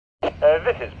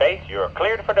This is Base. You're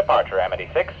cleared for departure, Amity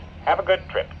 6. Have a good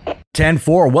trip.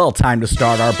 10-4, well, time to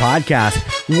start our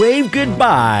podcast. Wave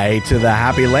goodbye to the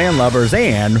happy landlubbers,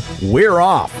 and we're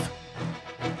off.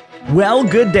 Well,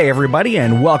 good day, everybody,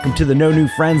 and welcome to the No New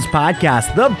Friends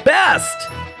podcast, the best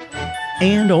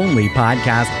and only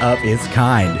podcast of its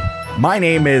kind. My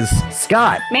name is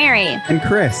Scott. Mary. And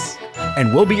Chris.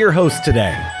 And we'll be your hosts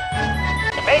today.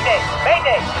 Mayday!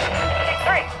 Mayday!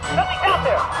 3, something's out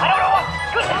there! I don't know what!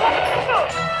 Good!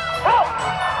 Help!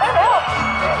 Send help!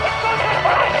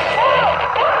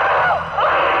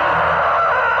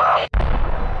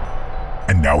 Help!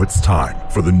 And now it's time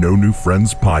for the No New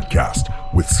Friends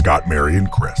podcast with Scott, Mary,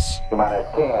 and Chris. Come on,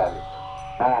 10,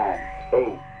 9,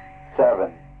 8,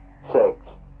 7, 6,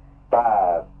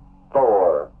 5,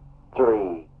 4,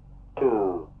 3,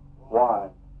 2, 1,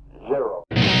 0.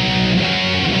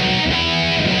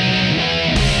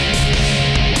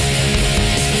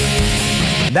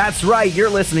 That's right, you're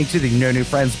listening to the No New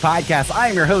Friends podcast. I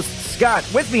am your host, Scott.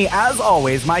 With me, as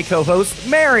always, my co-host,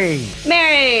 Mary.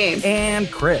 Mary. And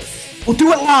Chris. We'll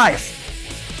do it live.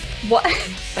 What?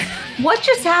 What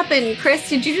just happened, Chris?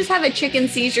 Did you just have a chicken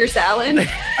Caesar salad?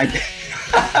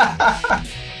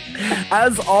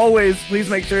 As always, please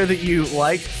make sure that you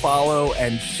like, follow,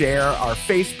 and share our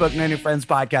Facebook No New Friends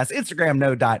podcast, Instagram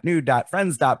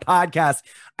no.new.friends.podcast,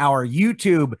 our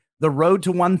YouTube, The Road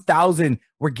to 1,000.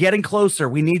 We're getting closer.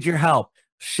 We need your help.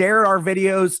 Share our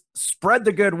videos, spread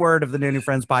the good word of the No New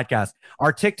Friends podcast.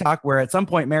 Our TikTok, where at some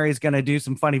point Mary's going to do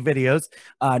some funny videos,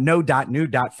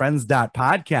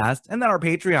 no.new.friends.podcast, and then our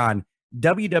Patreon,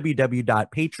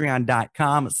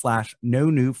 www.patreon.com/No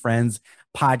New Friends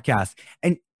podcast.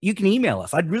 And you can email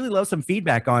us. I'd really love some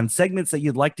feedback on segments that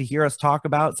you'd like to hear us talk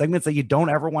about, segments that you don't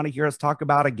ever want to hear us talk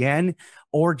about again,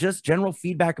 or just general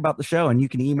feedback about the show. And you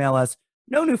can email us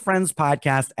no new friends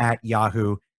podcast at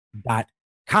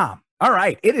yahoo.com. All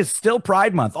right. It is still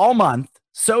Pride Month all month.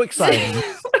 So exciting.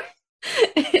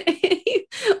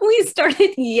 We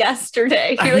started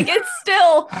yesterday. You're like, it's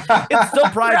still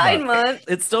Pride Month.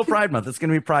 It's still Pride Month. It's going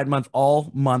to be Pride Month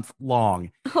all month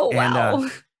long. Oh, wow.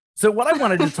 And, so what I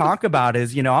wanted to talk about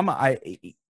is, you know, I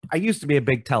used to be a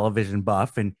big television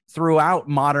buff, and throughout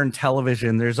modern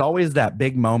television, there's always that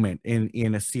big moment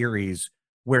in a series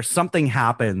where something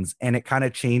happens and it kind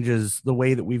of changes the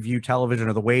way that we view television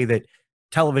or the way that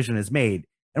television is made.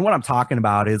 And what I'm talking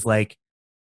about is like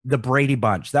the Brady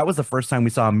Bunch. That was the first time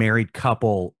we saw a married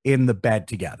couple in the bed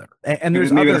together. And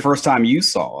there's maybe the first time you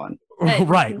saw one.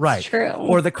 Right. True.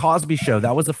 Or the Cosby Show.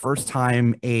 That was the first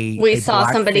time we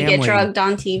saw somebody get drugged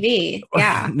on TV.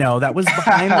 Yeah. No, that was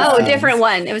behind. Oh, a different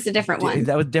one. It was a different one.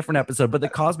 That was a different episode. But the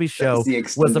Cosby Show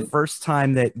was the first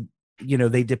time that, you know,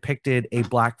 they depicted a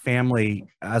black family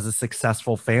as a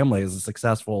successful family, as a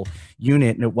successful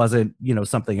unit, and it wasn't, you know,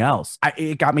 something else.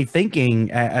 It got me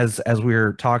thinking as we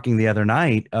were talking the other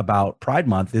night about Pride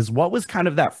Month, is what was kind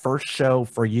of that first show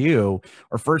for you,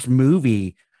 or first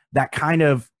movie that kind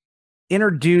of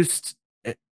introduced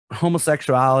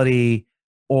homosexuality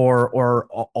or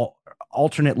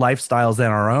alternate lifestyles than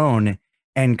our own,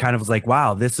 and kind of was like,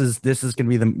 wow, this is going to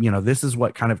be the, you know, this is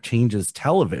what kind of changes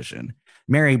television.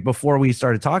 Mary, before we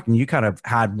started talking, you kind of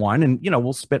had one, and, you know,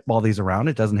 we'll spitball these around.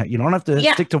 It doesn't you don't have to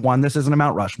stick to one. This isn't a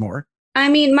Mount Rushmore. I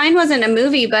mean, mine wasn't a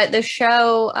movie, but the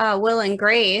show Will and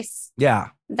Grace.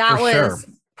 Yeah, that was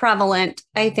prevalent,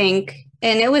 I think.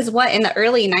 And it was in the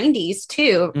early 90s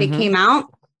too, it came out.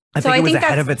 I think it was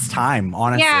ahead of its time,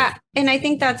 honestly. Yeah, and I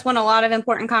think that's when a lot of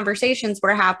important conversations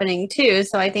were happening too.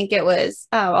 So I think it was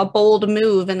a bold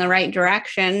move in the right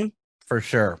direction. For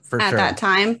sure. At that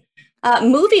time.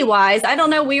 Movie-wise, I don't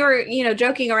know. We were, you know,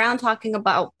 joking around talking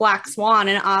about Black Swan,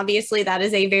 and obviously that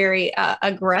is a very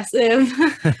aggressive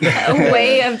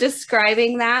way of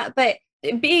describing that. But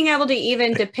being able to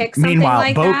even depict something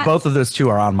like that. Both of those two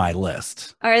are on my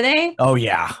list. Are they? Oh,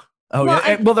 yeah.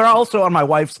 Well, they're also on my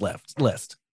wife's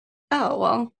list. Oh,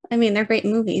 well, I mean, they're great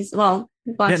movies. Well,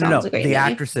 Black Swan's a great movie.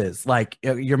 Actresses, like,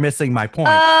 you're missing my point.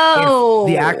 Oh.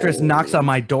 If the actress knocks on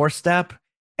my doorstep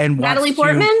and Natalie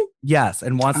Portman? Yes,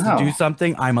 and wants to do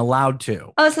something, I'm allowed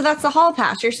to. Oh, so that's the hall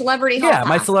pass, your celebrity hall pass. Yeah,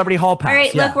 my celebrity hall pass. All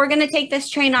right, look, we're going to take this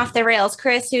train off the rails.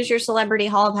 Chris, who's your celebrity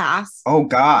hall pass? Oh,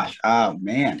 gosh. Oh,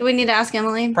 man. Do we need to ask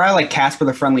Emily? Probably like Casper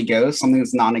the Friendly Ghost, something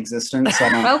that's non-existent.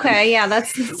 So okay, yeah,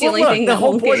 that's the only thing the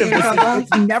whole point of this is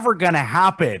it's never going to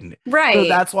happen. Right. So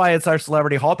that's why it's our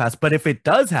celebrity hall pass. But if it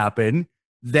does happen,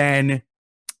 then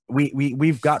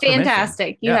we've got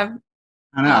fantastic. You have...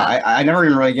 I don't know. I never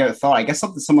even really gave it a thought. I guess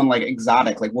someone like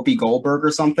exotic, like Whoopi Goldberg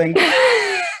or something.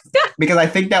 Because I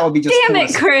think that would be just Damn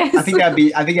it, Chris. I think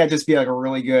that'd just be like a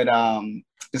really good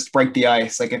just break the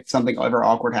ice. Like if something ever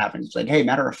awkward happens, like, hey,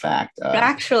 matter of fact,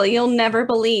 Actually, you'll never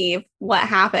believe what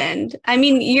happened. I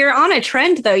mean, you're on a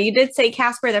trend though. You did say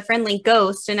Casper the Friendly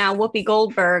Ghost, and now Whoopi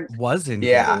Goldberg was in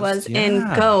Yeah. was Ghost. in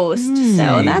Yeah. Ghost.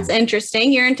 So that's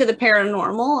interesting. You're into the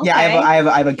paranormal. Okay. yeah, I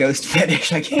have a ghost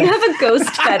fetish. I You guess. have a ghost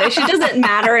fetish. It doesn't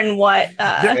matter in what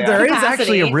There is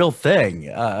actually a capacity. real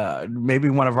thing. Maybe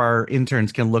one of our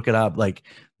interns can look it up. Like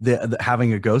the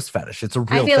having a ghost fetish. It's a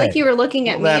real I feel thing. like you were looking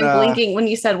at Well, me that, and blinking when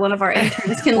you said one of our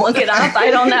interns can look it up. I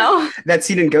don't know. That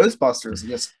scene in Ghostbusters.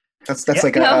 Just that's Yeah.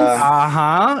 like a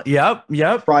No.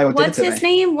 Yep. probably what What's did it to his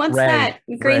me. name? What's Ray. that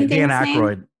green Dan thing's name?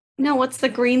 Aykroyd. No, what's the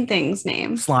green thing's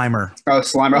name? Slimer. Oh,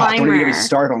 Slimer. Oh, don't even get me Slimer.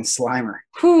 started on Slimer.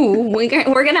 Whew, we're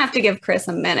gonna have to give Chris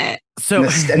a minute. So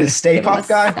And the Stay Give him a Puft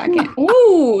guy. second.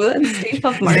 Ooh, that's Stay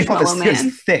Puft Stay Puft Marshmallow is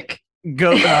Man. thick.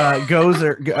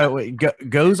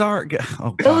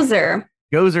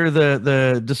 Gozer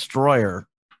the destroyer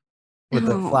with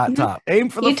the Oh, flat no. top. Aim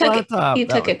for the You took flat it. top. You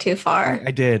That took was- it too far.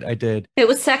 I did. It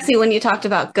was sexy when you talked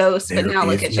about ghosts, but now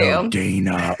look at you.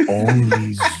 Dana,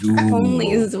 only Zoom. Only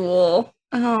Zool.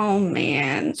 Oh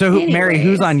man. So, Mary,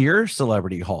 who's Anyways. on your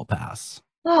celebrity hall pass?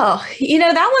 Oh,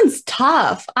 that one's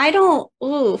tough. I don't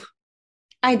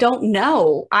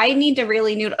know. I need to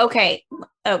really know. Okay.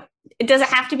 Oh, does it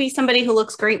have to be somebody who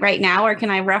looks great right now, or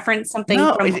can I reference something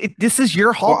No, from this is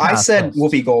your hall Well, I pass. said list.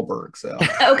 Whoopi Goldberg. So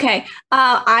Okay.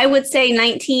 I would say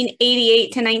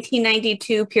 1988 to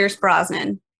 1992 Pierce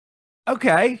Brosnan.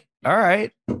 Okay. All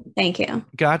right. Thank you.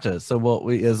 Gotcha. So,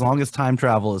 as long as time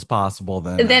travel is possible,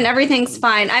 then Everything's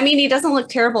fine. I mean, he doesn't look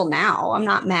terrible now. I'm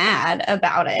not mad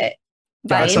about it.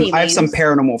 By any I have some means.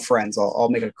 paranormal friends. I'll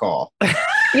make a call.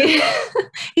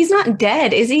 He's not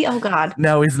dead, is he? Oh God.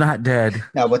 no, he's not dead.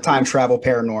 No, but time travel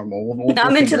paranormal. We'll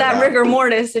I'm into figure it that out. rigor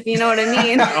mortis, if you know what I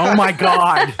mean. Oh my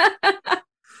God.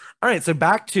 All right, so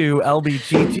back to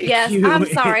LBGTQ Yes, I'm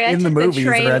sorry. I in the took the movies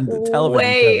train and the television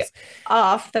way shows.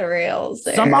 off the rails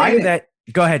there. Something Mine- that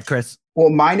go ahead, Chris. Well,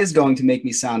 mine is going to make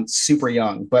me sound super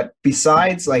young, but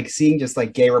besides like seeing just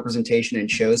like gay representation in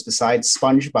shows, besides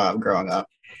SpongeBob growing up,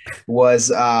 was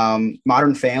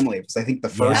Modern Family. It was I think the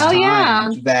first Oh, time yeah.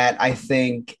 that I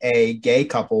think a gay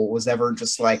couple was ever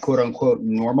just like quote unquote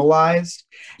normalized.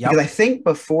 Yep. Because I think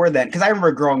before then, because I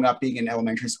remember growing up being in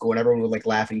elementary school and everyone would like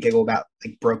laugh and giggle about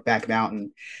like Brokeback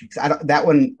Mountain. That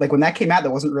one, like when that came out,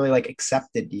 that wasn't really like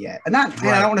accepted yet. And not,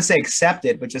 I don't want to say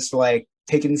accepted, but just like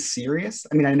taken serious.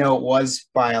 I mean, I know it was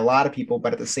by a lot of people,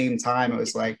 but at the same time, it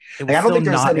was like, It was I don't still think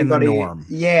there's not anybody. in the norm.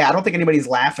 Yeah, I don't think anybody's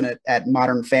laughing at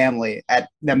Modern Family at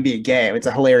them being gay. It's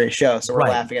a hilarious show, so we're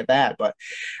Right. laughing at that. But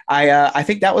I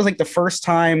think that was like the first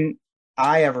time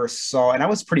I ever saw, and I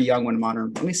was pretty young when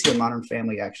Let me see when Modern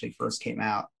Family actually first came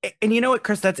out. And you know what,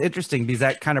 Chris? That's interesting because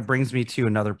that kind of brings me to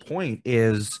another point.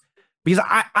 Is because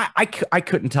I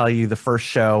couldn't tell you the first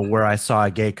show where I saw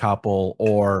a gay couple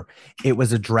or it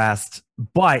was addressed,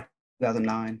 but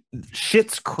 2009.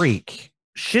 Schitt's Creek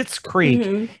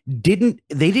Mhm.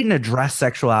 didn't address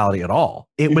sexuality at all.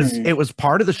 It was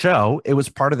part of the show. It was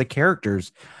part of the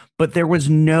characters, but there was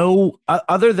no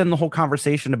other than the whole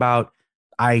conversation about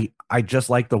I just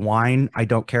like the wine. I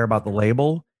don't care about the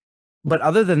label. But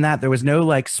other than that, there was no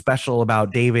like special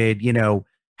about David,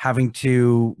 having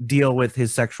to deal with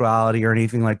his sexuality or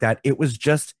anything like that. It was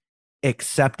just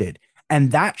accepted.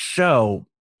 And that show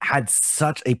had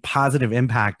such a positive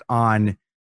impact on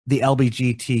the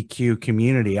LGBTQ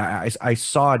community. I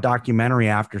saw a documentary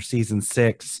after season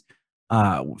 6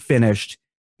 finished.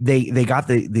 They got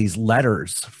these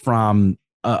letters from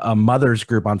a mothers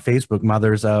group on Facebook,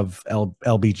 mothers of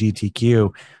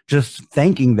LGBTQ, just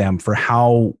thanking them for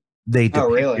how they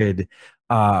depicted,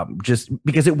 just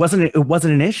because it wasn't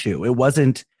an issue. It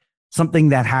wasn't something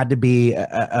that had to be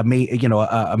a made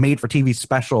for TV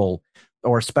special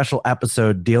or a special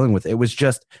episode dealing with. It was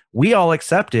just, we all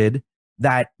accepted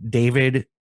that David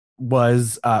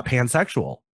was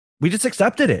pansexual. We just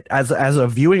accepted it as a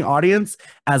viewing audience,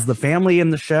 as the family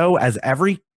in the show, as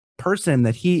every person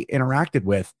that he interacted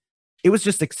with. It was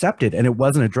just accepted and it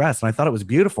wasn't addressed. And I thought it was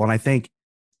beautiful. And I think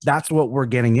that's what we're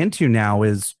getting into now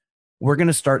is we're going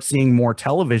to start seeing more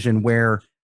television where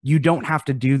you don't have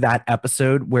to do that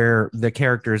episode where the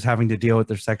character is having to deal with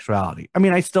their sexuality. I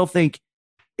mean, I still think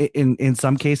in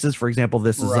some cases, for example,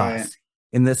 This Is Right. Us.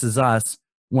 In This Is Us,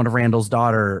 one of Randall's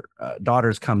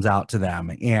daughters comes out to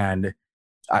them, and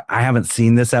I haven't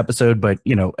seen this episode, but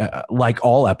like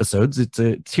all episodes, it's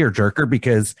a tearjerker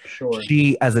because Sure.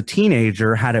 she, as a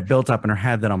teenager, had it built up in her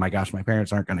head that, oh my gosh, my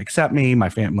parents aren't going to accept me, my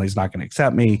family's not going to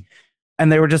accept me,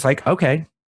 and they were just like, okay,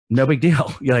 no big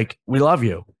deal. You're like, we love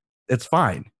you, it's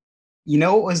fine. You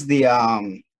know what was the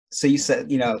so you said,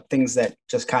 things that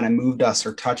just kind of moved us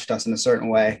or touched us in a certain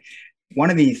way. One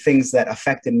of the things that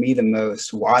affected me the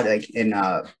most, why, like in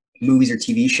movies or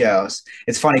TV shows,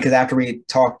 it's funny because after we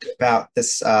talked about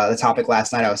this, the topic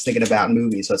last night, I was thinking about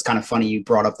movies. So it's kind of funny you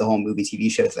brought up the whole movie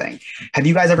TV show thing. Have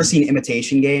you guys ever seen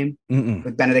Imitation Game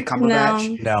with Benedict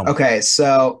Cumberbatch? No. Okay,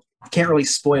 so can't really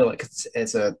spoil it because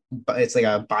it's like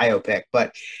a biopic,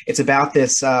 but it's about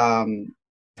this.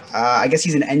 I guess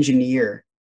he's an engineer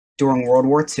during World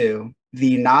War II.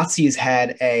 The Nazis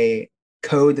had a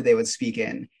code that they would speak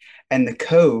in, and the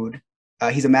code.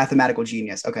 He's a mathematical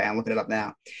genius. Okay, I'm looking it up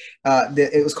now.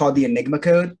 It was called the Enigma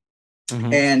code,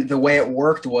 and the way it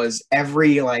worked was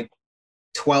every like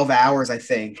 12 hours, I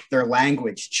think, their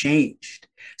language changed.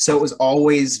 So it was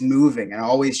always moving and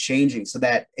always changing, so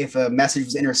that if a message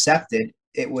was intercepted,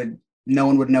 no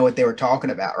one would know what they were talking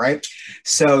about, right?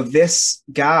 So this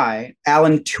guy,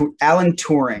 Alan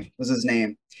Turing was his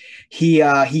name. He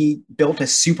built a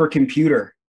supercomputer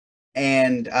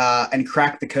and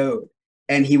cracked the code,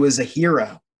 and he was a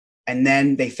hero. And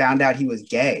then they found out he was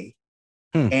gay,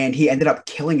 and he ended up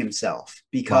killing himself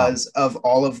because of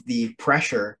all of the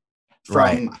pressure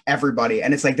from everybody.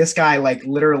 And it's like this guy like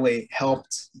literally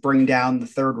helped bring down the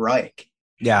Third Reich.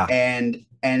 Yeah. And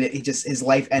his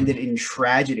life ended in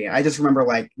tragedy. And I just remember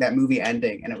like that movie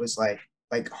ending, and it was like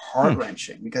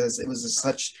heart-wrenching because it was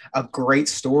such a great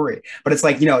story. But it's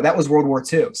like, that was World War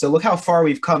II. So look how far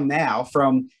we've come now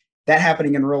from that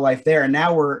happening in real life there. And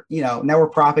now we're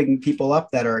propping people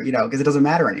up that are, because it doesn't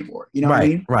matter anymore. You know what I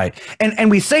mean? Right. And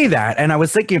we say that, and I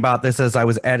was thinking about this as I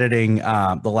was editing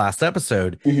the last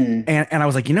episode, and I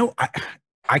was like,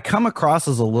 I come across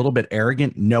as a little bit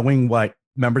arrogant knowing what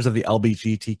members of the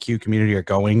LGBTQ community are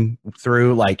going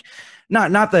through. Like,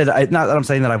 not that I'm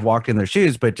saying that I've walked in their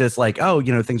shoes, but just like,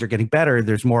 things are getting better.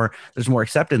 There's more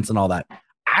acceptance and all that.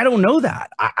 I don't know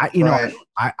that. I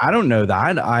don't know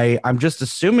that. I'm just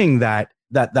assuming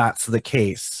that's the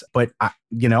case, but I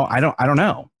don't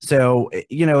know. So,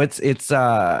 it's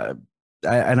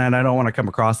and I don't want to come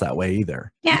across that way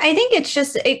either. Yeah, I think it's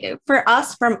just for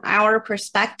us, from our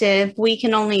perspective, we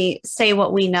can only say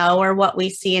what we know or what we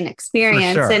see and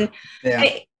experience. Sure. And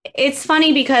it's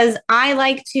funny because I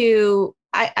like to,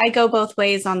 I go both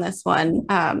ways on this one.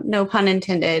 No pun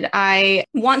intended. I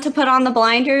want to put on the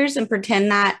blinders and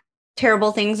pretend that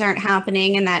terrible things aren't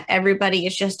happening and that everybody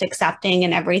is just accepting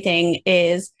and everything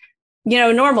is,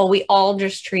 normal. We all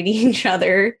just treat each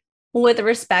other with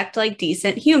respect like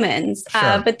decent humans.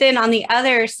 Sure. But then on the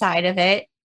other side of it,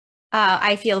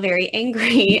 I feel very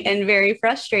angry and very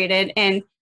frustrated. And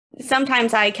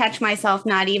sometimes I catch myself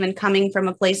not even coming from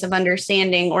a place of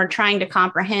understanding or trying to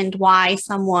comprehend why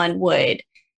someone would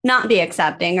not be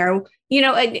accepting, or,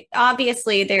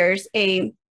 obviously there's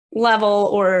a level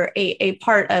or a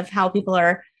part of how people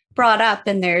are brought up,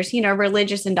 and there's,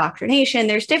 religious indoctrination.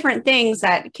 There's different things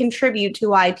that contribute to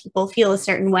why people feel a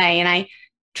certain way. And I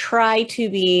try to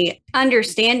be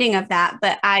understanding of that,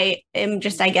 but I am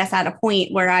just, I guess, at a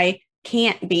point where I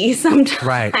can't be sometimes.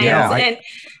 Right. Yeah. And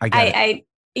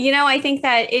I think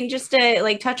that, in just to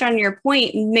like touch on your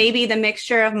point, maybe the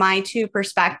mixture of my two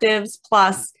perspectives,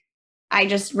 plus I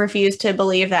just refuse to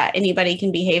believe that anybody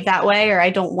can behave that way, or I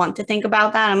don't want to think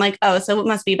about that. I'm like, oh, so it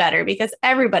must be better because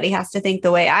everybody has to think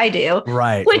the way I do.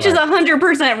 Right. Which is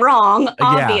 100% wrong,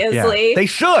 obviously. Yeah. They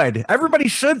should. Everybody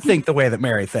should think the way that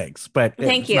Mary thinks. But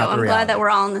thank you. I'm glad that we're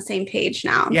all on the same page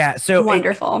now. Yeah. So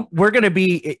wonderful. We're going to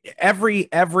be every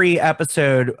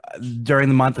episode during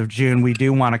the month of June. We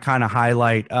do want to kind of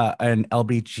highlight an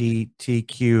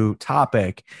LGBTQ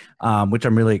topic, which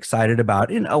I'm really excited about.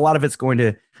 And a lot of it's going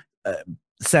to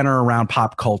center around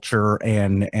pop culture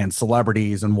and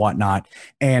celebrities and whatnot,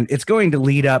 and it's going to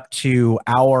lead up to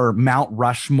our Mount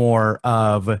Rushmore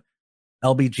of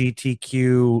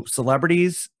LGBTQ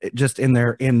celebrities, just in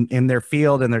their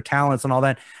field and their talents and all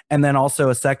that, and then also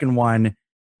a second one,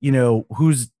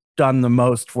 who's done the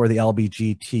most for the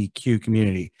LGBTQ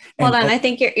community. Hold on, I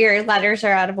think your letters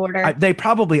are out of order. They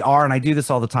probably are, and I do this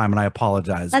all the time, and I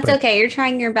apologize. That's okay. You're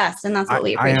trying your best, and that's what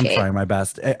we appreciate. I am trying my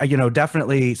best.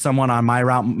 Definitely someone on my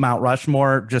Mount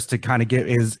Rushmore, just to kind of get,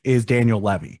 is Daniel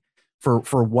Levy for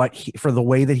the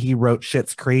way that he wrote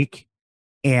Schitt's Creek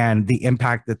and the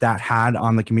impact that had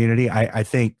on the community. I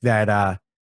think that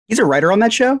he's a writer on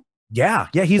that show. Yeah.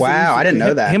 I didn't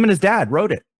know that. Him and his dad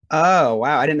wrote it. Oh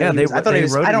wow! I didn't know. I thought he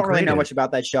was. I don't really know much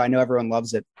about that show. I know everyone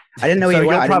loves it. I didn't know you'll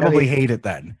probably hate it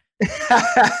then.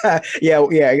 yeah.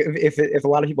 If a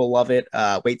lot of people love it,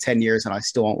 wait 10 years and I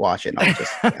still won't watch it. I'll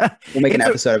just we'll make an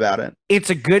episode about it. It's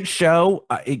a good show.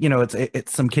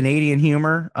 It's some Canadian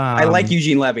humor. I like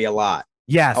Eugene Levy a lot.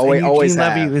 Yes, Always- and always Eugene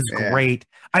Levy have, is yeah. great.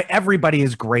 Everybody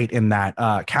is great in that.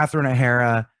 Catherine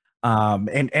O'Hara,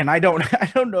 and I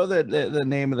don't know the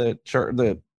name of the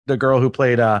girl who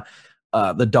played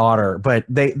the daughter, but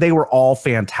they were all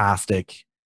fantastic.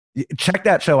 Check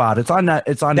that show out. It's on That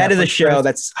Netflix, is a show Chris.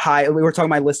 that's high. We were talking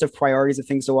my list of priorities of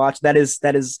things to watch. That is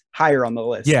higher on the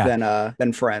list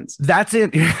than Friends. That's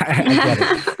it. I get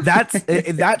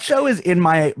it. That show is in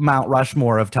my Mount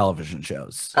Rushmore of television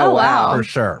shows. Oh, wow. For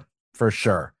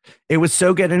sure. It was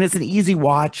so good, and it's an easy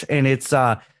watch, and it's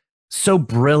so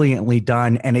brilliantly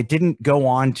done, and it didn't go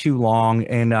on too long.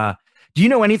 And do you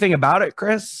know anything about it,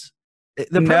 Chris?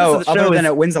 The premise of the show other than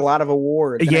is, it wins a lot of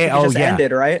awards. And Yeah, I think it just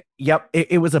ended, right? Yep.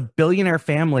 It was a billionaire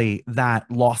family that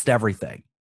lost everything.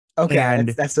 Okay, And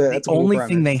that's the cool only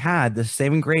premise. thing they had, the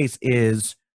saving grace,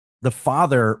 is the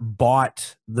father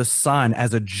bought the son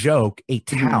as a joke a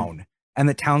town, and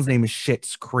the town's name is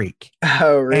Schitt's Creek.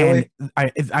 Oh, really?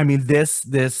 And I mean, this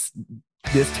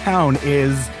town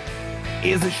is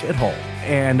a shithole.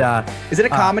 And Is it a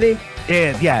comedy?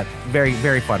 yeah, very,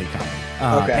 very funny comedy.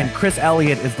 Okay. And Chris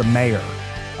Elliott is the mayor.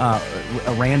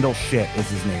 Randall Shit is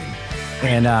his name.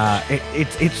 And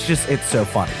it's so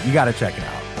funny. You got to check it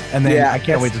out. And then I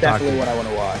can't wait to talk to you. Definitely what I want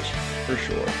to watch, for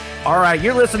sure. All right,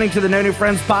 you're listening to the No New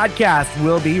Friends podcast.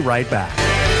 We'll be right back.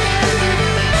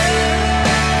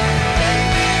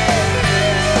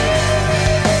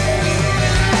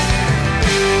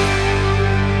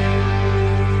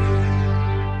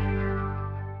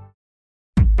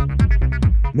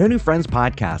 No New Friends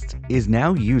podcast is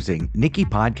now using Nikki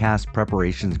Podcast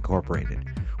Preparations Incorporated,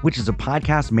 which is a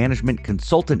podcast management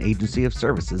consultant agency of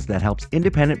services that helps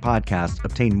independent podcasts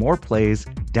obtain more plays,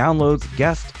 downloads,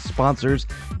 guests, sponsors,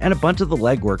 and a bunch of the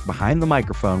legwork behind the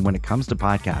microphone when it comes to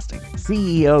podcasting.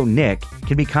 CEO Nick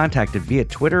can be contacted via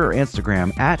Twitter or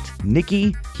Instagram at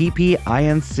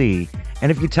NikkiKeepyINC. And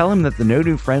if you tell him that the No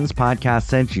New Friends podcast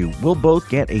sent you, we'll both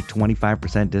get a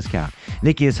 25% discount.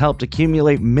 Nikki has helped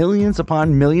accumulate millions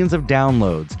upon millions of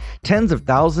downloads, tens of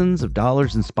thousands of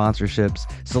dollars in sponsorships,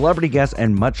 celebrity guests,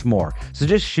 and much more. So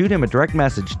just shoot him a direct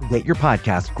message to get your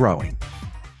podcast growing.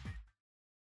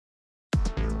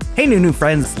 Hey, New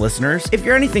Friends listeners, if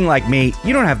you're anything like me,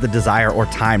 you don't have the desire or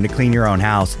time to clean your own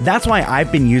house. That's why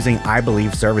I've been using I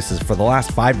Believe services for the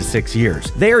last 5 to 6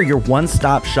 years. They are your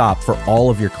one-stop shop for all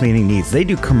of your cleaning needs. They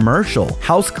do commercial,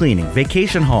 house cleaning,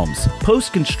 vacation homes,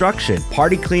 post-construction,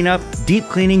 party cleanup, deep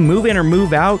cleaning, move in or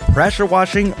move out, pressure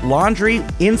washing, laundry,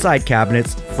 inside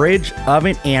cabinets, fridge,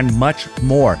 oven, and much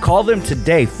more. Call them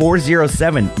today,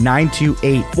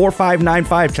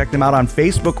 407-928-4595. Check them out on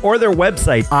Facebook or their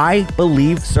website,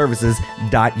 ibelieveservices.us.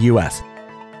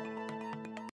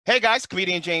 Hey guys,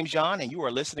 comedian James John, and you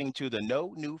are listening to the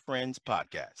No New Friends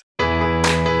podcast.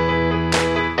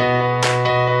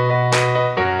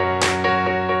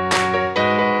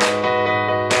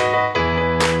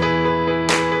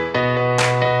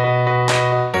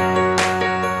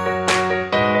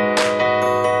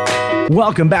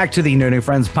 Welcome back to the No New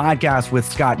Friends podcast with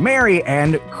Scott, Mary,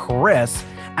 and Chris.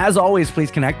 As always,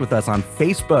 please connect with us on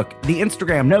Facebook, the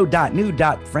Instagram,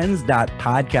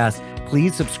 no.new.friends.podcast.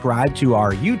 Please subscribe to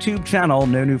our YouTube channel,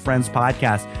 No New Friends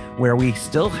Podcast, where we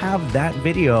still have that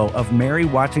video of Mary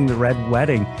watching the Red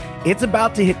Wedding. It's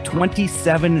about to hit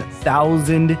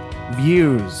 27,000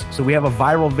 views. So we have a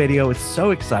viral video. It's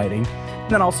so exciting.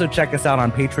 And then also check us out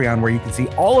on Patreon, where you can see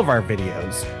all of our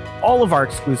videos, all of our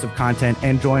exclusive content,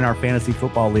 and join our fantasy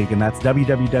football league. And that's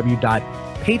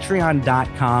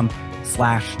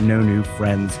www.patreon.com/No New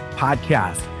Friends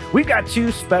podcast. We've got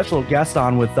two special guests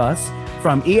on with us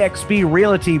from eXp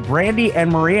Realty, Brandy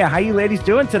and Maria. How you ladies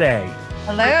doing today?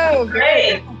 Hello,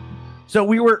 great. So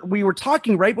we were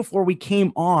talking right before we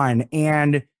came on,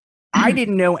 and I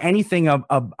didn't know anything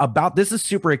about this. Is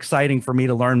super exciting for me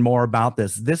to learn more about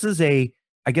this. This is a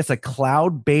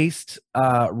cloud-based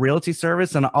realty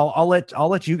service, and I'll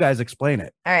let you guys explain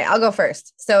it. All right, I'll go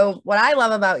first. So what I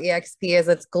love about eXp is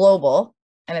it's global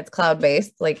and it's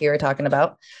cloud-based, like you were talking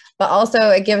about, but also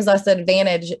it gives us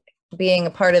advantage being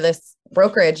a part of this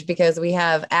brokerage because we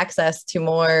have access to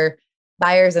more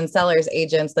buyers and sellers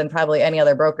agents than probably any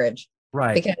other brokerage.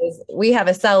 Right. Because we have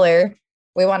a seller,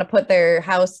 we want to put their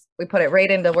house, we put it right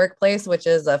into Workplace, which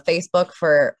is a Facebook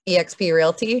for eXp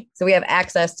Realty. So we have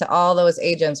access to all those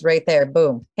agents right there.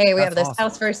 Boom. Hey, we have this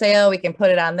house for sale. We can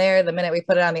put it on there. The minute we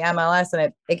put it on the MLS,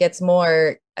 and it gets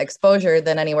more exposure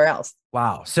than anywhere else.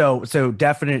 Wow. So it's a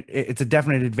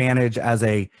definite advantage as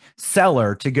a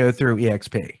seller to go through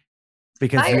eXp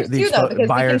because Buyers these too, though, because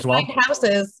buyers we can find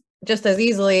houses just as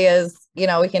easily as, you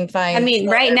know, we can find. I mean,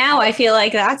 right now, I feel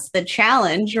like that's the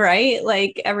challenge, right?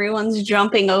 Like everyone's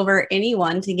jumping over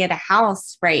anyone to get a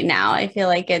house right now. I feel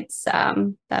like it's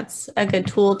that's a good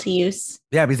tool to use.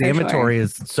 Yeah, because the for inventory sure.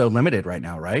 is so limited right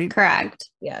now, right? Correct.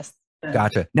 Yes.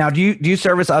 Gotcha. Now, do you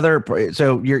service other?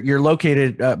 So you're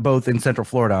located both in Central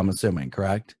Florida, I'm assuming,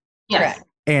 correct? Yes. Correct.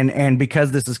 And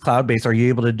because this is cloud based, are you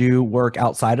able to do work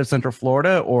outside of Central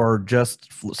Florida or just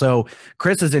so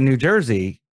Chris is in New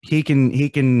Jersey? He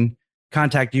can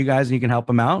contact you guys and you can help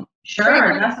him out.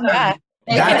 Sure, definitely. Yeah.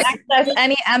 They That's- can access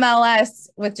any MLS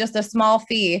with just a small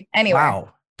fee anywhere. Wow,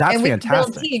 that's and we can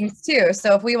build fantastic. teams too.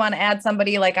 So if we want to add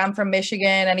somebody, like I'm from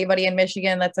Michigan, anybody in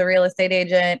Michigan that's a real estate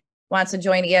agent wants to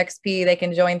join EXP, they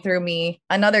can join through me.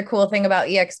 Another cool thing about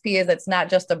EXP is it's not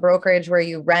just a brokerage where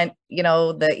you rent, you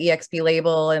know, the EXP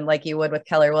label and like you would with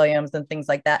Keller Williams and things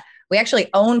like that. We actually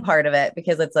own part of it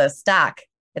because it's a stock.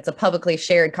 It's a publicly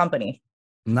shared company.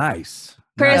 Nice.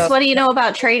 Chris, Nice. what do you know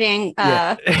about trading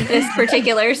Yeah. this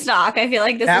particular stock? I feel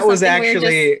like this That is was something we were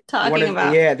actually just talking one of,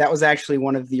 about. yeah, that was actually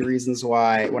one of the reasons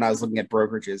why when I was looking at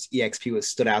brokerages, EXP was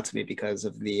stood out to me because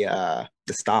of the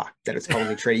stock that it's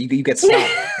publicly traded. You get stock.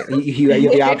 You have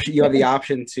the option. You have the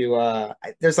option to.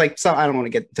 There's like some. I don't want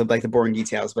to get to like the boring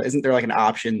details, but isn't there like an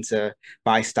option to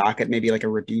buy stock at maybe like a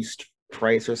reduced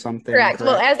price or something? Correct.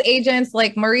 Well, as agents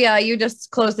like Maria, you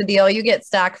just closed the deal. You get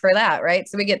stock for that, right?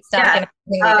 So we get stock. Yeah.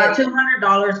 In everything we do.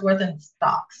 $200 worth in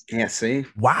stocks. Yeah. See.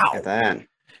 Wow. Look at that.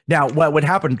 Now, what would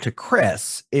happen to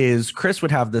Chris is Chris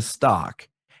would have this stock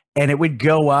and it would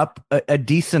go up a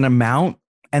decent amount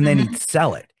and then he'd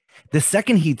sell it. The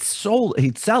second he'd sell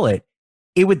it,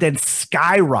 it would then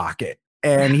skyrocket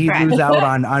and he'd Correct. lose out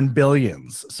on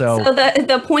billions. So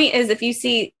the point is, if you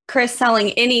see Chris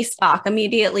selling any stock,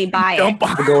 immediately buy don't it.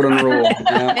 buy. The golden rule.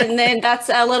 Yeah. And then that's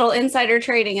a little insider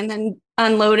trading and then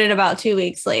unload it about 2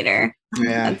 weeks later.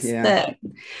 Yeah. That's Yeah.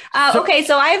 okay,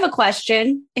 so I have a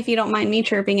question, if you don't mind me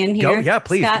chirping in Go, here. yeah,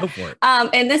 please Scott. go for it.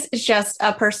 And this is just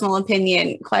a personal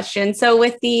opinion question. So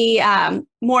with the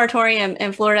moratorium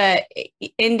in Florida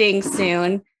ending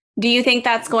soon, do you think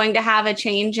that's going to have a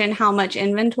change in how much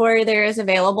inventory there is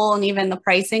available and even the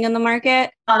pricing in the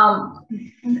market? No,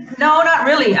 not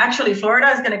really. Actually, Florida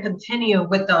is going to continue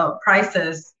with the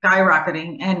prices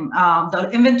skyrocketing, and the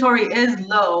inventory is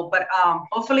low, but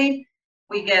hopefully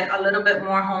we get a little bit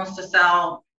more homes to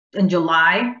sell in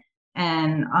July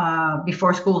and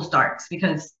before school starts,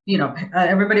 because you know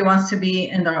everybody wants to be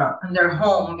in their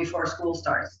home before school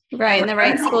starts. Right, in the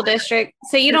right school district.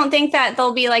 So you don't think that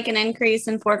there'll be like an increase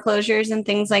in foreclosures and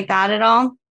things like that at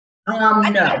all?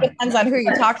 It No. depends on who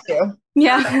you talk to.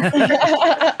 Yeah.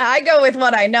 I go with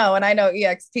what I know, and I know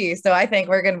EXP. So I think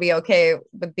we're going to be okay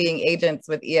with being agents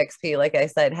with EXP. Like I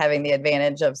said, having the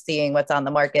advantage of seeing what's on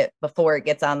the market before it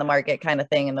gets on the market kind of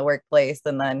thing in the workplace.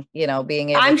 And then, you know, being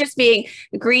able I'm just being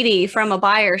greedy from a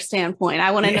buyer standpoint. I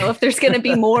want to know if there's going to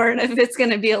be more and if it's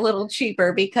going to be a little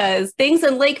cheaper, because things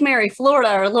in Lake Mary, Florida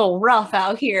are a little rough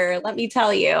out here. Let me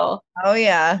tell you. oh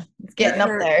yeah, it's getting It up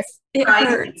there. hurts. It Right.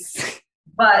 hurts.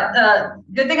 But the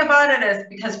good thing about it is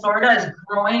because Florida is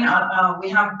growing, we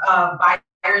have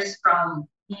buyers from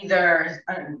either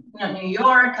New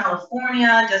York,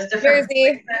 California, just different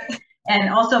Jersey. places, and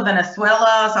also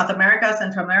Venezuela, South America,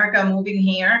 Central America moving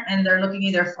here, and they're looking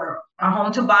either for a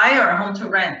home to buy or a home to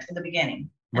rent in the beginning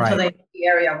until they know the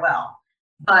area well.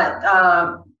 But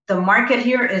the market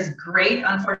here is great.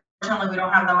 Unfortunately, we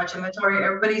don't have that much inventory.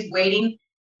 Everybody's waiting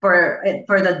for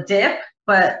the dip.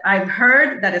 But I've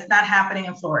heard that it's not happening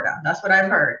in Florida. That's what I've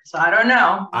heard. So I don't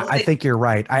know. I think you're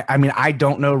right. I mean, I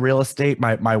don't know real estate.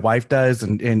 My wife does,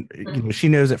 and you know, she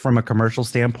knows it from a commercial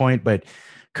standpoint, but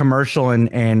commercial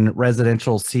and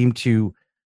residential seem to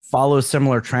follow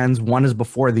similar trends. One is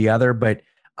before the other, but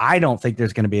I don't think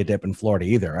there's going to be a dip in Florida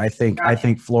either. I think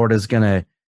Florida's going to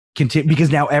continue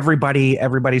because now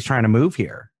everybody's trying to move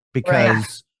here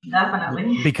because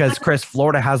Definitely. because Chris,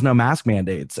 Florida has no mask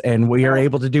mandates and we are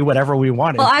able to do whatever we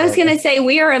want. Well, I was going to say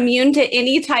we are immune to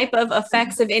any type of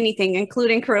effects of anything,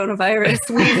 including coronavirus.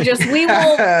 We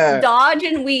will dodge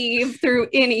and weave through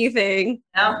anything.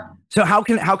 Yeah. So how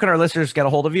can our listeners get a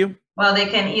hold of you? Well, they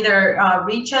can either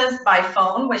reach us by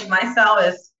phone, which my cell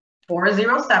is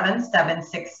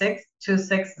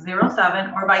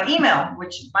 407-766-2607, or by email,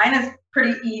 which mine is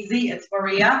pretty easy. It's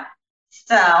Maria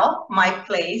Sell My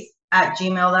Place at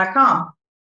gmail.com.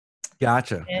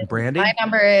 Gotcha. And Brandy? my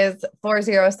number is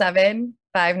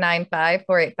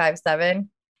 407-595-4857.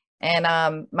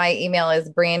 And my email is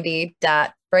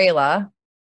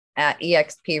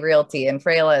brandy.freila@EXP Realty. And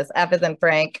Freila is F as in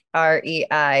Frank,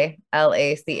 REILACH.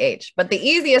 But the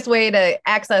easiest way to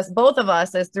access both of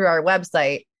us is through our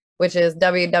website, which is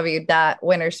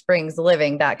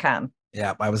www.winterspringsLiving.com.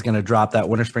 Yeah, I was going to drop that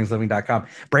winterspringsliving.com.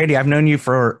 Brandy, I've known you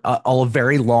for a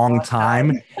very long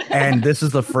time, and this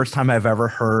is the first time I've ever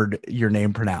heard your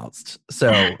name pronounced. So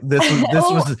this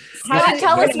was.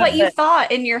 Tell us what you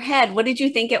thought in your head. What did you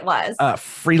think it was?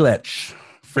 Freelich.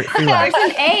 There's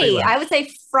an A. I would say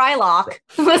Frylock.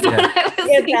 Was what I was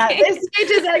thinking. This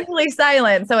page is actually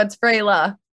silent, so it's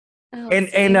Freyla.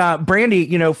 And Brandy,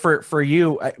 you know, for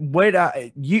you, what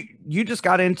you just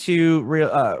got into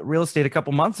real estate a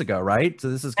couple months ago, right? So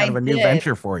this is kind of a new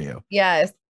venture for you.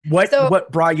 Yes.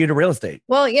 What brought you to real estate?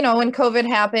 Well, you know, when COVID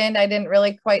happened, I didn't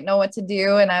really quite know what to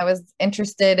do, and I was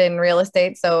interested in real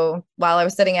estate. So while I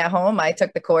was sitting at home, I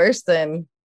took the course and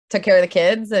took care of the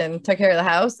kids and took care of the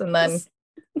house, and then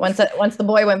once the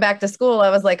boy went back to school, I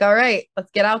was like, all right,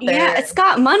 let's get out there. Yeah,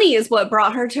 Scott, money is what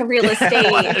brought her to real estate.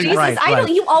 Jesus, right.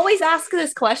 You always ask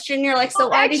this question. You're like, so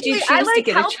why did you choose to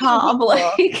get a job?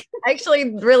 Like,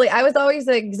 actually, really, I was always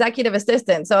an executive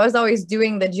assistant. So I was always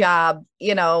doing the job,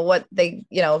 you know,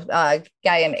 guy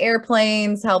in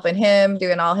airplanes, helping him,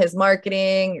 doing all his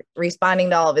marketing, responding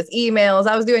to all of his emails.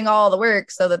 I was doing all the work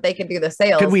so that they could do the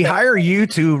sales. Could we hire you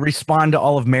to respond to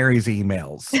all of Mary's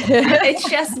emails? It's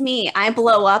just me. I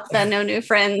blow up the No New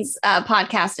Friends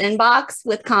podcast inbox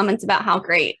with comments about how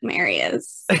great Mary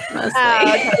is.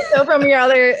 Okay. So from your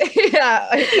other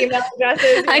email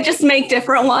addresses, I just make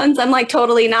different ones. I'm like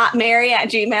totally not Mary at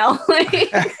Gmail.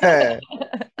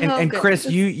 And Chris,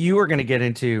 you were going to get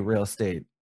into real estate.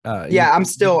 I'm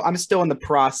still in the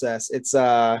process. It's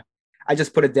I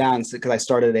just put it down because I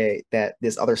started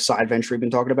this other side venture we've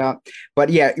been talking about. But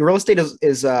yeah, real estate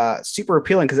is super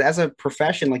appealing because as a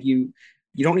profession, like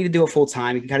you don't need to do it full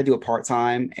time. You can kind of do it part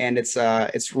time, and it's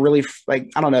really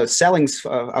like, I don't know, selling's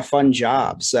a fun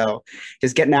job. So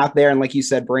just getting out there and, like you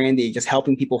said, Brandy, just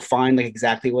helping people find like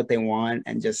exactly what they want,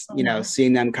 and just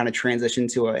seeing them kind of transition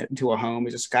to a home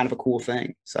is just kind of a cool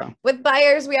thing. So with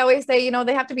buyers, we always say, you know,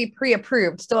 they have to be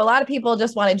pre-approved. So a lot of people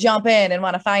just want to jump in and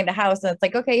want to find a house, and it's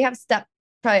like, okay, you have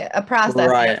a process.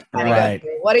 Right.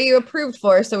 What are you approved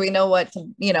for? So we know what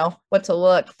to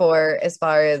look for as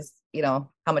far as, you know,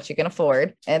 how much you can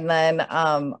afford. And then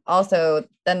also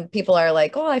then people are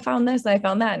like, oh, I found this, I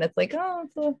found that. And it's like,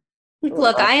 oh,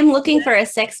 look, I am looking for a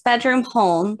 6-bedroom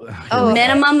home,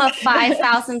 minimum of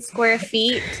 5,000 square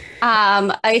feet.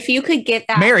 If you could get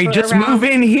that, Mary, just move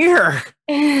in here.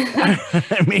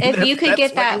 If you could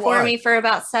get that for me for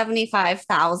about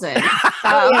 75,000,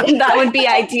 that would be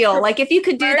ideal. Like if you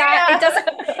could do that,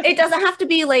 it doesn't have to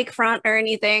be lakefront or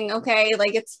anything. Okay,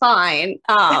 like it's fine.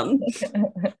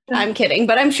 I'm kidding,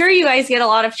 but I'm sure you guys get a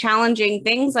lot of challenging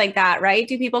things like that, right?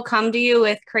 Do people come to you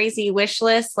with crazy wish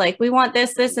lists? Like, we want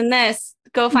this, this, and this.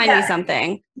 Go find me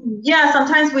something. Yeah,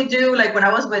 sometimes we do. Like when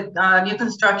I was with new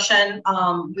construction,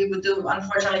 we would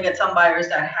unfortunately get some buyers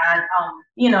that had,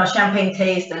 champagne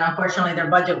taste, and unfortunately their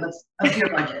budget was a beer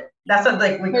budget. That's what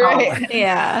we call it.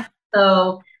 Yeah.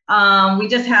 So we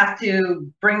just have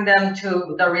to bring them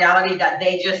to the reality that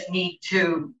they just need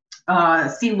to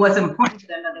see what's important to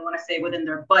them that they want to stay within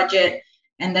their budget.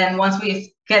 And then once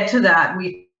we get to that,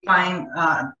 we find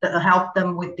help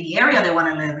them with the area they want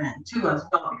to live in too, as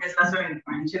well, because that's very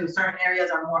important too. Certain areas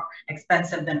are more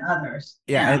expensive than others.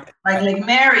 Yeah. Like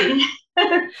Mary.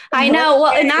 I know.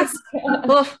 Well, and that's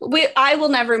I will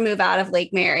never move out of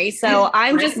Lake Mary, so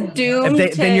I'm just doomed.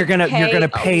 Then you're gonna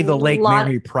pay the Lake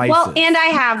Mary prices. Well, and I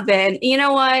have been. You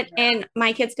know what? And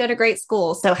my kids go to great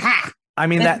school, so I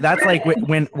mean that's like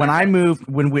when I moved,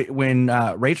 when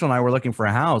Rachel and I were looking for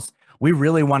a house, we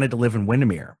really wanted to live in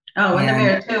Windermere. Oh,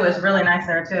 Windermere too is really nice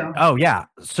there too. Oh yeah.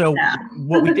 So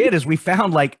what we did is we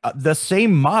found like the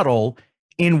same model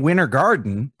in Winter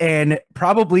Garden and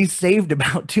probably saved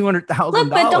about $200,000. Look,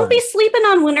 but don't be sleeping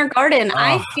on Winter Garden.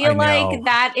 I feel like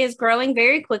that is growing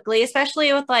very quickly,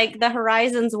 especially with like the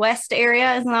Horizons West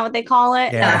area. Isn't that what they call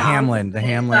it? Yeah, the Hamlin.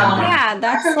 Yeah,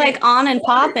 that's like on and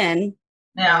popping.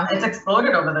 Yeah, it's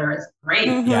exploded over there. It's great.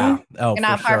 Mm-hmm. Yeah. Oh, you're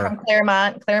not far from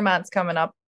Claremont. Claremont's coming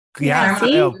up. Yeah.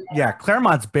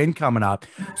 Claremont's been coming up.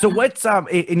 So what's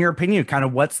in your opinion, kind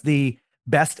of what's the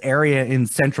best area in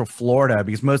Central Florida?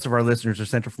 Because most of our listeners are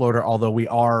Central Florida, although we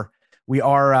don't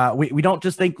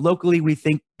just think locally, we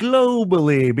think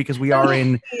globally, because we are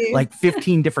in like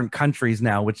 15 different countries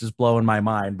now, which is blowing my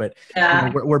mind. But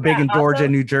we're big in Georgia,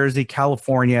 New Jersey,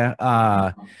 California.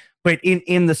 But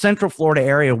in the Central Florida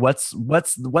area, what's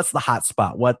the hot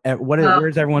spot?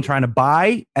 Where's everyone trying to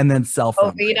buy and then sell from?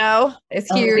 Oviedo is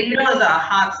huge. Oviedo is a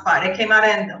hot spot. It came out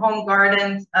in Home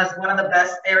Gardens as one of the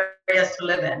best areas to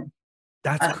live in.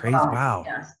 That's crazy. Wow.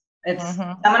 Yes. It's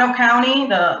Seminole County.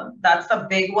 That's the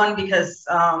big one because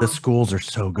the schools are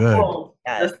so good.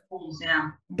 The schools,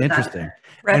 yeah. Interesting.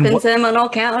 Repping Seminole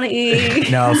County.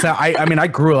 No, so I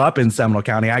grew up in Seminole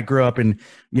County. I grew up in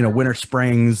Winter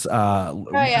Springs,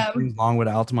 Longwood,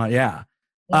 Altamont. Yeah.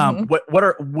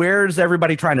 Where's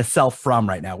everybody trying to sell from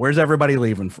right now? Where's everybody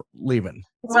leaving?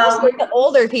 Well, the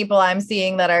older people I'm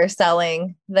seeing that are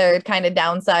selling, they're kind of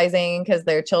downsizing because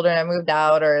their children have moved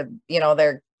out, or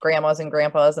their grandmas and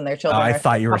grandpas and their children. I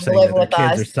thought you were saying that their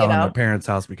kids are selling their parents'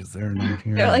 house because they're not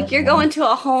here. They're like, you're going to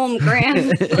a home,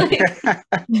 grand.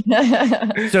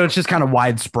 So it's just kind of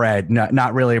widespread,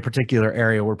 not really a particular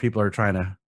area where people are trying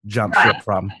to jump ship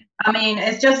from. I mean,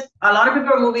 it's just a lot of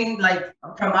people are moving like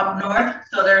from up north,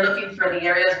 so they're looking for the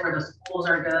areas where the schools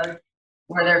are good,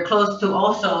 where they're close to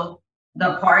also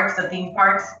the parks, the theme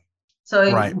parks. So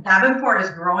Davenport is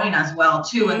growing as well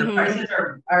too, and the prices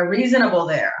are reasonable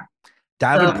there.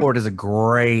 Davenport is a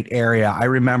great area. I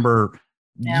remember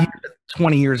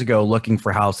 20 years ago looking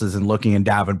for houses and looking in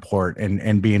Davenport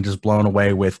and being just blown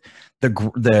away with the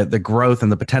growth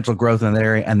and the potential growth in the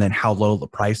area, and then how low the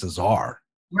prices are.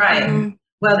 Right.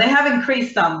 Well, they have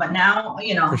increased some, but now,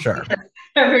 for sure,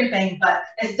 everything, but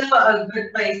it's still a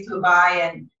good place to buy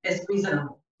and it's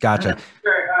reasonable. Gotcha.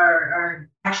 Are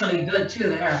actually good too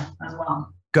there as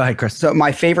well. Go ahead, Chris. So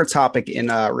my favorite topic in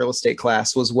real estate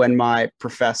class was when my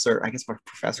professor,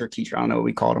 teacher, I don't know what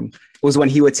we called him, was when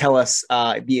he would tell us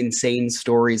the insane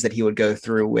stories that he would go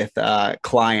through with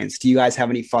clients. Do you guys have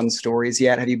any fun stories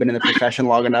yet? Have you been in the profession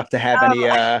long enough to have any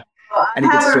good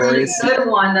stories? A really good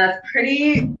one that's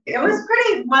pretty. It was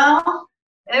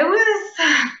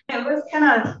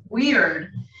kind of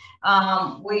weird.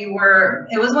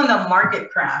 It was when the market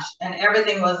crashed and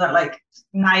everything was at like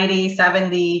 90,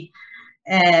 70.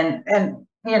 And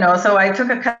so I took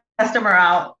a customer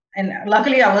out, and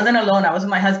luckily I wasn't alone. I was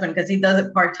with my husband because he does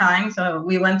it part-time. So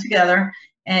we went together,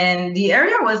 and the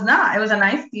area it was a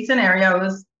nice, decent area. It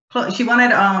was she wanted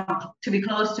to be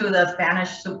close to the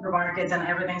Spanish supermarkets and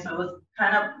everything. So it was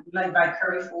kind of like by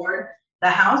Curry Ford. The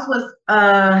house was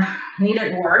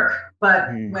needed work, but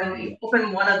when we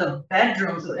opened one of the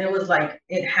bedrooms, it was like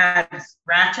it had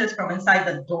scratches from inside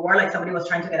the door, like somebody was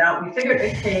trying to get out. We figured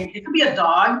it could be a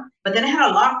dog, but then it had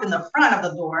a lock in the front of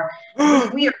the door. It was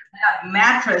weird. It had a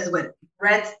mattress with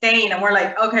red stain, and we're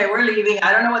like, okay, we're leaving.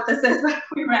 I don't know what this is, but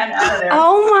we ran out of there.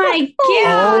 Oh my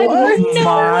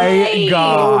god!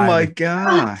 Oh my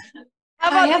god! How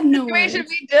about the situation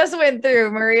we just went through,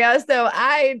 Maria? So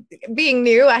being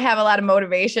new, I have a lot of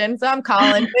motivation. So I'm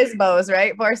calling FSBOs,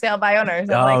 right? For sale by owners.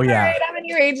 I'm all right, I'm a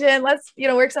new agent. Let's,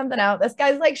 work something out. This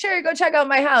guy's like, sure, go check out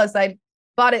my house. I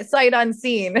bought it sight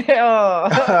unseen.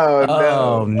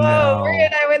 Oh, no. Maria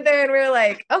and I went there and we were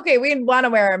like, okay, we want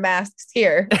to wear our masks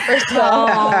here. First of all.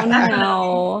 Oh,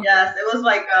 no. Yes, it was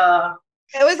like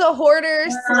it was a hoarder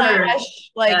 /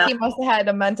 he must have had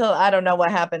a mental, I don't know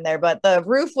what happened there, but the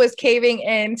roof was caving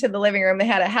into the living room. They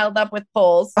had it held up with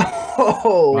poles.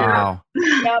 Oh, wow.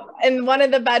 Yep. And one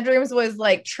of the bedrooms was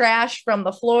like trash from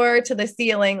the floor to the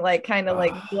ceiling, like kind of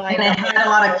like blind. And it had a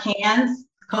lot of cans,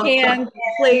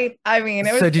 plate. I mean,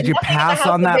 it was. So did you pass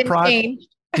on that project?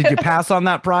 Did you pass on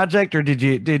that project, or did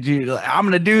you? I'm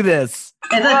going to do this.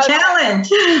 It's a challenge.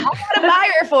 I got a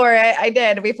buyer for it. I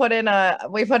did. We put in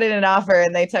an offer,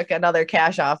 and they took another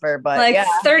cash offer, but like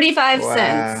 35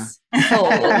 cents.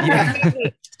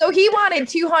 So he wanted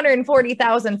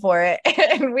 $240,000 for it,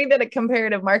 and we did a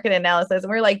comparative market analysis,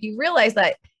 and we're like, you realize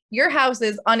that your house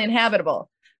is uninhabitable.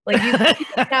 Like you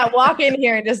cannot walk in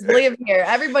here and just live here.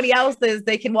 Everybody else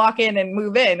they can walk in and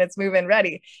move in. It's move-in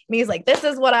ready. And he's like, this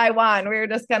is what I want. We were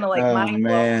just kind of like, mind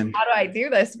blown. How do I do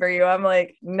this for you? I'm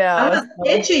like, no. I was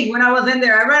itchy when I was in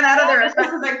there. I ran out of there as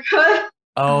fast as I could.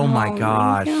 Oh my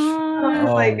gosh.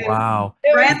 Oh, wow.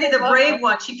 Brandy, the brave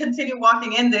one, she continued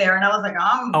walking in there, and I was like,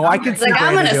 I could see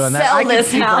Brandy doing that. I could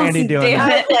see Brandy doing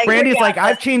that. Brandy's like,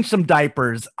 I've changed some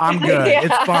diapers. I'm good.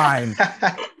 It's fine.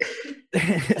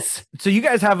 So you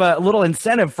guys have a little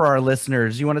incentive for our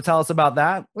listeners. You want to tell us about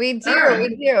that? We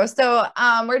do. So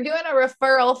we're doing a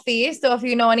referral fee. So if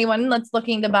you know anyone that's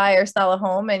looking to buy or sell a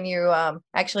home, and you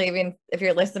actually, even if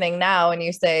you're listening now and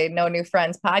you say No New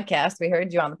Friends podcast, we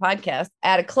heard you on the podcast,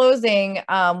 at a closing,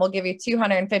 we'll give you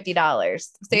 $250.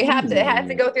 So you have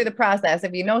to go through the process.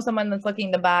 If you know someone that's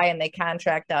looking to buy and they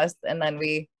contract us, and then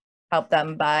we help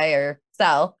them buy or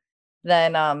sell,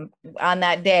 then on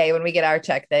that day when we get our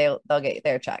check, they'll get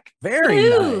their check. Very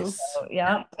nice. So,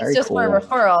 yeah, it's just for a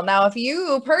referral. Now, if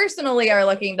you personally are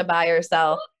looking to buy or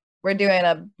sell, we're doing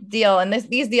a deal, and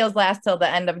these deals last till the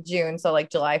end of June, so like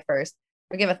July 1st.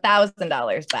 We give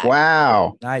 $1,000 back.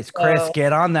 Wow, nice, Chris.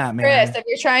 Get on that, man. Chris, if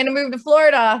you're trying to move to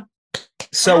Florida,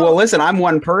 So, well, listen, I'm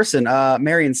one person.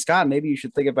 Mary and Scott, maybe you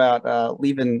should think about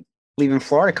leaving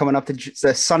Florida, coming up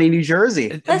to sunny New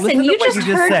Jersey. Listen, you just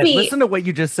heard me. Listen to what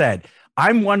you just said.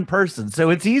 I'm one person, so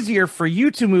it's easier for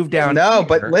you to move down. No, here.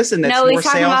 but listen, that's No, more he's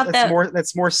talking sales. about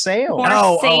That's more sales. More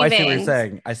I see what you're savings.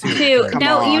 saying. I see what you're saying. Come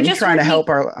No, on, you just I'm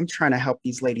heard trying to help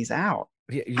these ladies out.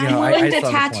 I'm willing to saw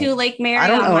the tattoo point. Lake Mary I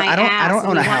don't on own- my I don't- I ass. don't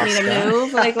own and a you want me house, to Scott.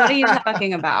 move? Like, what are you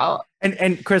talking about?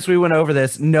 And Chris, we went over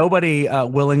this. Nobody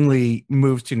willingly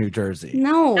moves to New Jersey.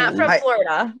 No, Not from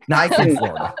Florida. Not from can-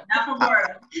 Florida. Not from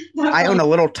Florida. I own a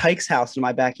little Tykes house in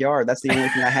my backyard. That's the only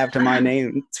thing I have to my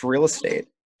name. It's real estate.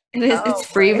 it is. It's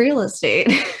free okay. real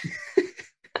estate.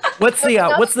 What's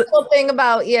the cool thing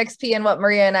about EXP and what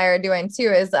Maria and I are doing too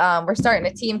is we're starting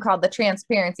a team called the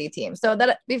Transparency Team. So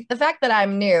that the fact that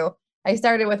I'm new, I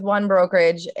started with one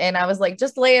brokerage and I was like,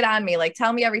 just lay it on me. Like,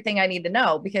 tell me everything I need to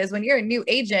know. Because when you're a new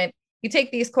agent, you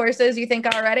take these courses, you think,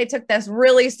 all right, I took this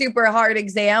really super hard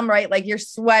exam, right? Like you're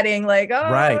sweating, like, oh,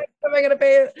 Right. am I going to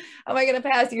pay? Am I going to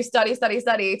pass? You study.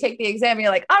 You take the exam. And you're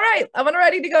like, all right, I'm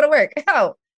ready to go to work.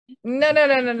 Oh, no.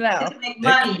 To make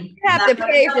money. You have to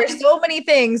pay for so many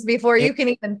things before you can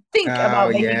even think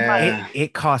about making money.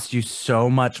 It costs you so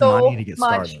much money to get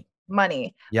started.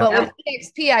 Money. Yep. But with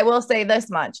EXP, I will say this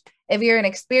much. If you're an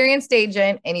experienced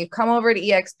agent and you come over to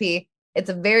EXP, it's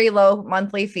a very low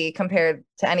monthly fee compared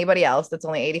to anybody else. That's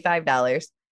only $85.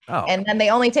 Oh. And then they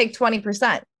only take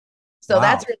 20%. So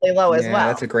that's really low as well.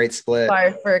 That's a great split.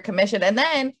 For a commission. And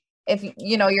then if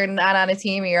you're not on a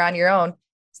team, you're on your own,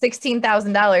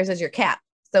 $16,000 is your cap.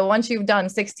 So once you've done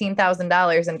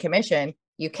 $16,000 in commission,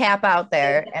 you cap out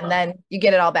there and then you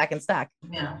get it all back in stock.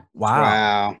 Yeah.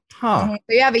 Wow. Huh. So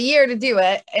you have a year to do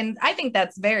it. And I think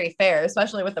that's very fair,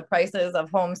 especially with the prices of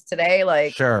homes today.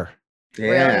 Like, Sure. Yeah.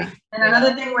 really. And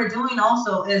another thing we're doing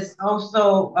also,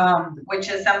 which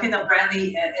is something that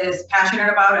Brandy is passionate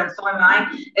about, and so am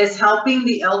I, is helping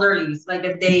the elderlies. Like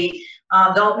if they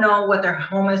don't know what their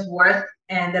home is worth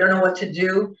and they don't know what to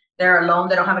do, they're alone,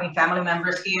 they don't have any family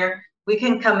members here, we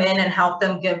can come in and help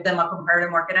them, give them a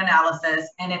comparative market analysis.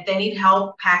 And if they need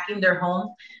help packing their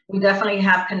home, we definitely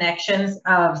have connections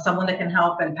of someone that can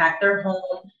help and pack their home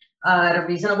at a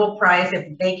reasonable price.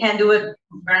 If they can do it,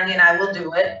 Brandy and I will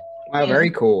do it. Wow,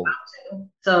 very cool.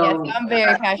 So Yes, I'm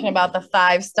very passionate about the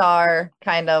 5-star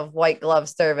kind of white glove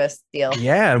service deal.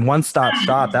 Yeah, and one-stop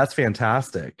shop. That's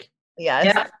fantastic. Yes.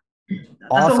 yeah, that's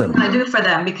Awesome. what we're gonna do for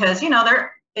them, because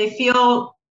they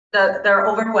feel that they're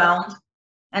overwhelmed,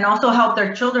 and also help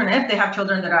their children, if they have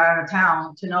children that are out of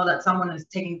town, to know that someone is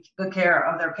taking good care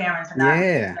of their parents and not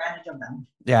taking advantage of them.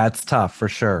 Yeah, it's tough for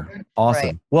sure. Awesome.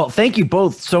 Right. Well, thank you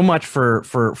both so much for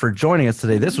joining us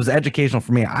today. This was educational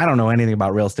for me. I don't know anything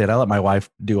about real estate. I let my wife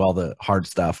do all the hard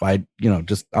stuff. I'm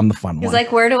the fun He's one.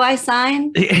 like, where do I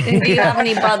sign? And do you have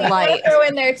any Bud Light? Throw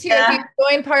in there too. Yeah.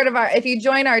 If you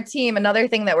join our team, another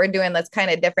thing that we're doing that's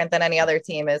kind of different than any other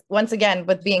team is, once again,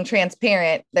 with being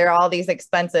transparent, there are all these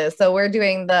expenses. So we're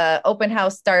doing the open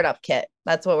house startup kit.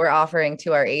 That's what we're offering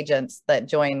to our agents that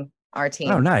join our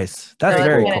team. Oh, nice. That's So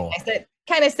very it's cool. nice. It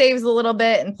kind of saves a little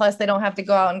bit, and plus they don't have to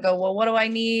go out and go, well, what do I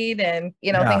need? And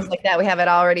Yeah. things like that. We have it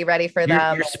already ready for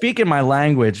them. You're speaking my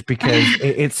language, because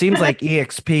it seems like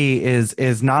EXP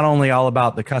is not only all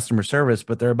about the customer service,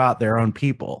 but they're about their own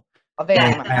people. Very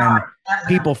Yeah, much. they are.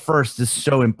 People first is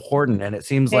so important, and it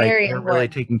seems like Very they're really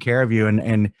important. taking care of you.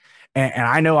 And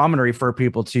I know I'm going to refer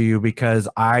people to you, because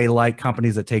I like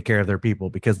companies that take care of their people,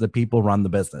 because the people run the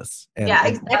business. Yeah,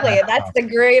 Exactly. And that's the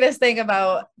greatest thing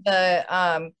about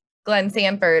the Glenn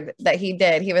Sanford that he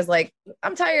did. He was like,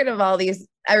 I'm tired of all these,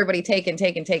 everybody taking.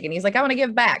 He's like, I want to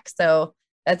give back. So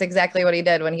that's exactly what he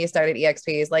did when he started EXP.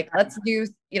 He's like, let's do,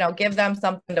 give them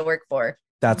something to work for.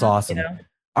 That's awesome.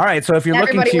 All right. So if you're looking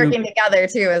Everybody to, working together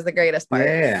too is the greatest part.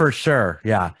 Yeah. for sure.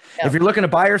 Yeah. Yep. If you're looking to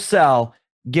buy or sell,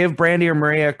 give Brandy or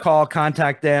Maria a call,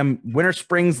 contact them.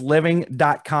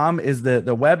 wintersprings.living.com is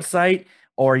the website,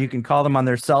 or you can call them on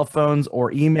their cell phones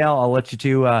or email. I'll let you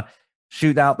two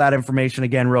shoot out that information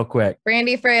again real quick.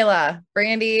 Brandy Freyla,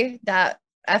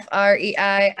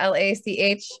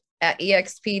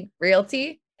 brandy.freilach@EXP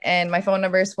Realty. And my phone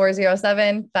number is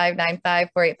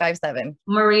 407-595-4857.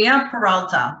 Maria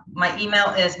Peralta. My email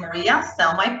is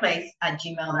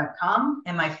mariasellmyplace@gmail.com,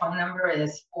 and my phone number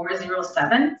is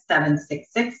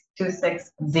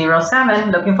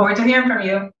 407-766-2607. Looking forward to hearing from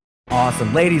you.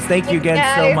 Awesome. Ladies, thank you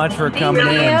again so much for coming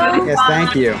in. Yes,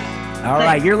 thank you. All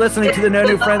right. You're listening to the No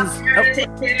New Friends.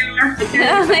 Take care. Take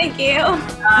care. Thank you.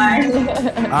 Bye.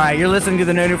 All right. You're listening to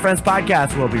the No New Friends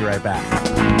podcast. We'll be right back.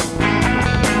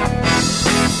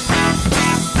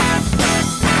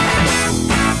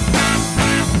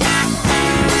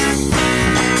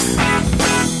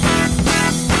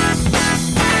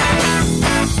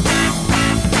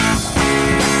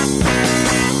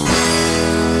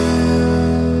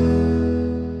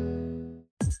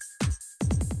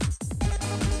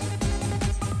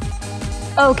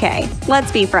 Okay,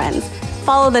 let's be friends.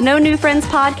 Follow the No New Friends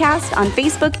podcast on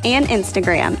Facebook and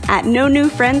Instagram at No New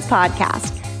Friends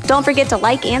Podcast. Don't forget to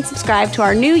like and subscribe to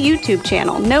our new YouTube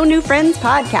channel, No New Friends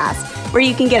Podcast, where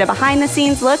you can get a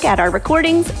behind-the-scenes look at our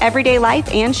recordings, everyday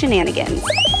life, and shenanigans.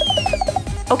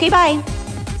 Okay, bye.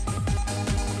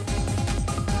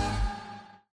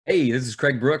 Hey, this is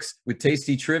Craig Brooks with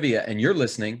Tasty Trivia, and you're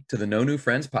listening to the No New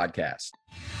Friends podcast.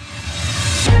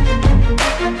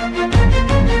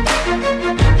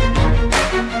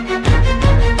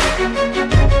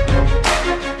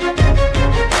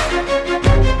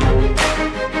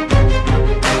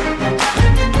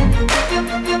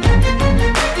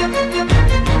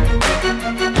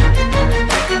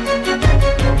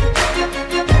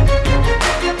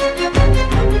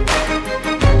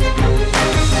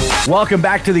 Welcome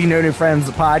back to the No New Friends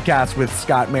podcast with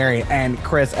Scott, Mary, and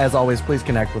Chris. As always, please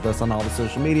connect with us on all the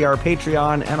social media, our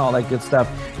Patreon, and all that good stuff.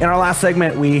 In our last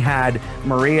segment, we had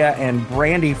Maria and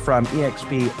Brandy from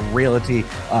EXP Realty.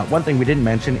 One thing we didn't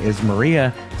mention is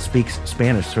Maria speaks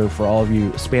Spanish. So for all of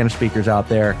you Spanish speakers out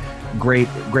there, great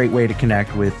way to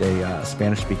connect with a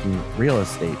Spanish-speaking real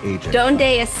estate agent. Donde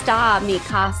está mi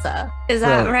casa? Is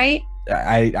that right?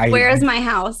 Where is my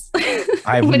house?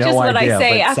 I have Which no is what idea, I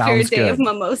say but after a sounds day good. of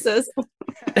mimosas.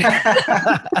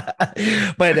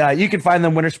 But you can find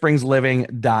them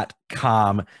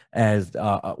wintersprings.living.com as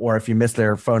or if you missed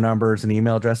their phone numbers and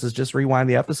email addresses, just rewind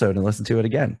the episode and listen to it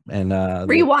again. And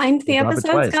Rewind the they drop it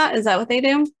episode, twice. Scott? Is that what they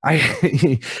do?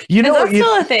 You know, Is that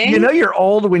still a thing? You know you're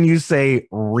old when you say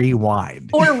rewind.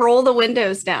 Or roll the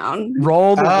windows down.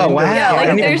 Roll the Oh, windows wow. Yeah, like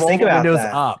down, there's- roll think the about windows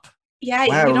that. up. Yeah,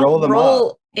 Wow, you don't roll roll, them up.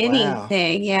 Wow.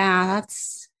 anything. Yeah,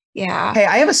 that's yeah. Hey,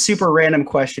 I have a super random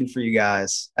question for you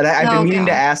guys. And I've been Oh, meaning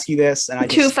to God. ask you this, and I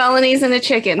Two just felonies and a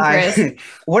chicken, Chris.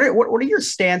 what are your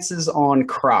stances on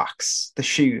Crocs, the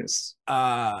shoes?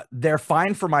 They're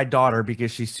fine for my daughter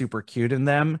because she's super cute in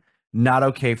them. Not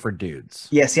okay for dudes.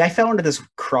 Yeah, see, I fell into this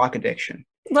Croc addiction.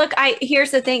 Look,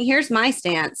 here's the thing. Here's my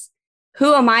stance.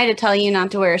 Who am I to tell you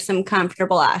not to wear some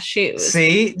comfortable ass shoes?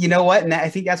 See, you know what? And I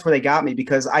think that's where they got me,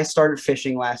 because I started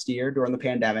fishing last year during the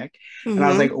pandemic. And I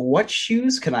was Mhm. like, what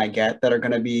shoes can I get that are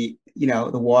going to be,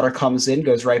 the water comes in,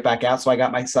 goes right back out. So I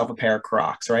got myself a pair of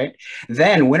Crocs, right?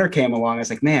 Then winter came along. I was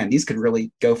like, man, these could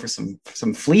really go for some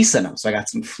fleece in them. So I got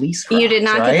some fleece Crocs. You did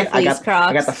not right? get the fleece Crocs.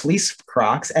 I got the fleece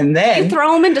Crocs. And then You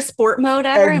throw them into sport mode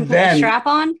ever and put a then- strap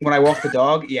on? when I walk the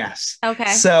dog, yes.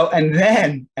 Okay. So, and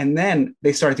then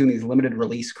they started doing these limited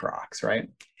release Crocs, right?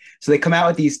 So they come out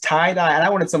with these tie-dye, and I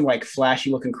wanted some like flashy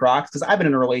looking Crocs because I've been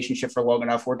in a relationship for long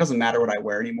enough where it doesn't matter what I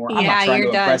wear anymore. I'm Yeah, not trying you're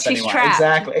to done. impress She's anyone. trapped.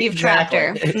 Exactly. You've trapped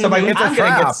her. So I'm like, It's a I'm gonna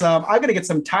trap. get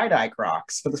some tie-dye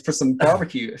Crocs for some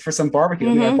barbecue.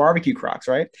 Mhm. Barbecue Crocs,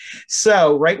 right?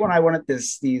 So right when I wanted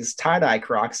these tie-dye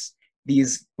Crocs,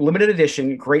 these limited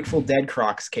edition Grateful Dead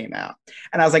Crocs came out.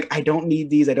 And I was like, I don't need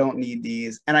these. And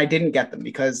I didn't get them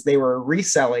because they were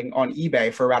reselling on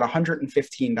eBay for about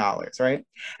 $115, right?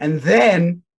 And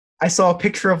then I saw a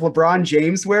picture of LeBron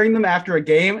James wearing them after a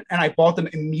game, and I bought them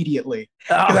immediately.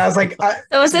 Because I was like,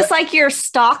 So is this like your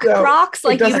stock No, Crocs? it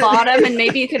Like you doesn't- bought them and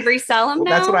maybe you could resell them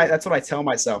now? that's what I tell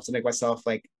myself to make myself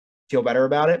like feel better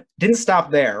about it. Didn't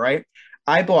stop there, right?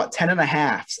 I bought 10 and a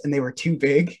halves and they were too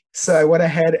big. So I went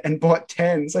ahead and bought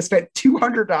 10s. I spent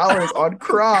 $200 on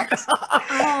Crocs,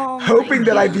 Oh my hoping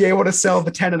that I'd be God. able to sell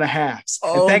the 10 and a halves.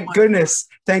 Oh And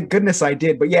thank goodness I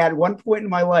did. But yeah, at one point in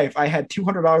my life, I had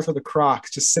 $200 worth of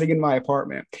Crocs just sitting in my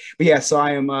apartment. But yeah, so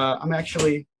I'm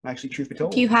actually, truth be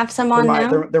told. Do you have some on now?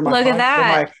 They're my Look at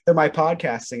that. They're my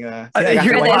podcasting. I got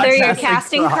You're the They're like- your podcasting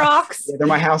casting Crocs. Crocs. Yeah, they're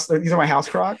my house. These are my house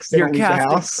Crocs. They Your don't leave the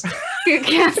casting house. Your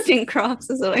casting Crocs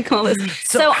is what I call this.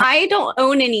 So I don't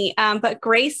own any, but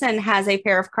Grayson has a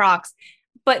pair of Crocs,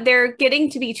 but they're getting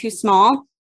to be too small,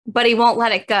 but he won't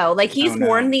let it go. Like he's Oh, no.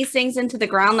 worn these things into the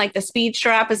ground, like the speed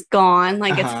strap is gone,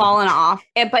 like it's Uh-huh. fallen off,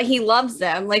 but he loves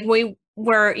them. Like we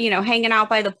were, hanging out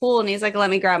by the pool and he's like, let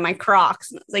me grab my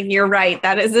Crocs. And I was like, you're right.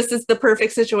 This is the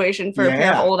perfect situation for a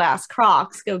pair of Yeah. old ass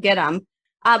Crocs. Go get them.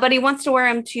 But he wants to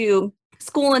wear them to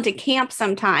school and to camp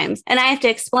sometimes. And I have to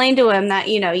explain to him that,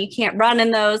 you can't run in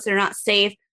those. They're not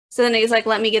safe. So then he's like,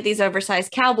 let me get these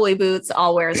oversized cowboy boots.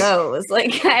 I'll wear those.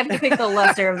 Like I have to pick the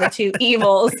lesser of the two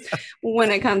evils when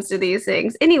it comes to these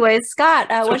things. Anyways, Scott,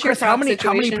 So what's your Chris, how Croc many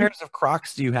situation? pairs of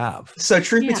Crocs do you have? So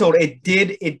truth be Yeah. told, it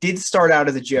did start out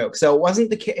as a joke. So it wasn't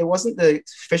the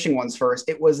fishing ones first.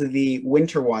 It was the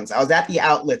winter ones. I was at the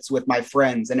outlets with my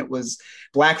friends, and it was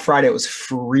Black Friday. It was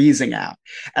freezing out,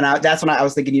 and that's when I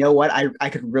was thinking, you know what, I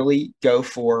could really go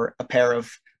for a pair of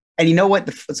And you know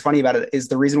what's funny about it is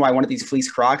the reason why I wanted these fleece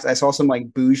Crocs. I saw some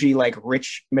like bougie, like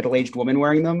rich middle-aged woman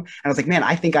wearing them, and I was like, man,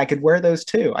 I think I could wear those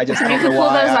too. I don't know pull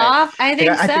why. those off. I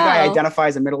think I identify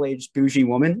as a middle-aged bougie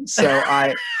woman, so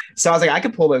I was like, I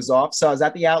could pull those off. So I was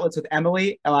at the outlets with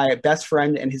Emily, my best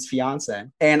friend, and his fiance,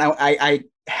 and I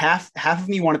half of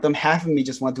me wanted them, half of me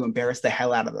just wanted to embarrass the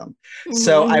hell out of them.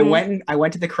 So I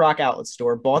went to the Croc outlet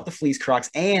store, bought the fleece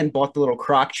Crocs, and bought the little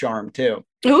Croc charm too.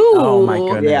 Ooh. Oh my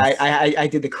goodness. Yeah, I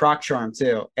did the Croc charm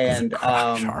too. And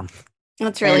charm.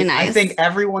 That's really nice. I think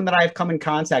everyone that I've come in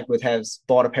contact with has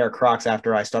bought a pair of Crocs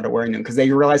after I started wearing them because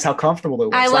they realize how comfortable they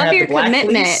were. I love your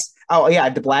commitment. Fleece. Oh yeah, I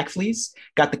have the black fleece.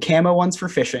 Got the camo ones for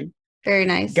fishing. Very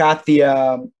nice. Got the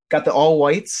all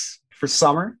whites for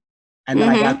summer. And then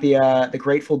I got the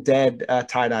Grateful Dead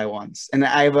tie-dye ones. And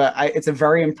I have it's a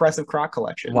very impressive Croc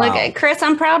collection. Wow. Look, Chris,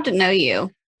 I'm proud to know you.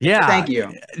 Yeah. Thank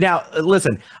you. Now,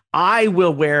 listen, I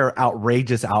will wear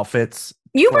outrageous outfits.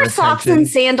 You wear socks and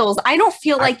sandals. I don't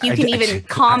feel like you can even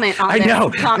comment on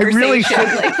this conversation. I really should.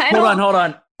 Hold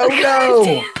on. Oh,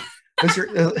 no.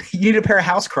 You need a pair of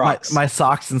house Crocs. My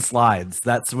socks and slides.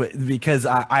 That's what, because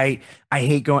I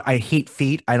hate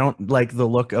feet. I don't like the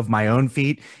look of my own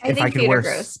feet. I think feet are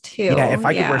gross too. Yeah, if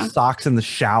I could wear socks in the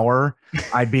shower,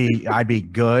 I'd be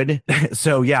good.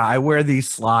 So yeah, I wear these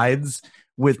slides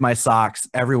with my socks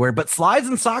everywhere, but slides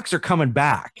and socks are coming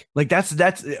back. Like that's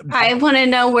I want to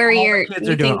know where your kids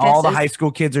are doing. All the high school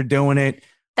kids are doing it.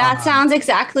 That sounds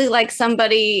exactly like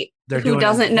somebody who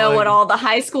doesn't know what all the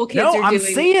high school kids are doing.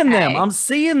 I'm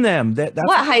seeing them. That's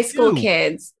what high school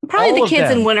kids? Probably all the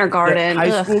kids in Winter Garden.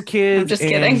 High school kids. I'm just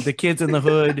kidding. The kids in the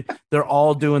hood. They're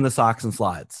all doing the socks and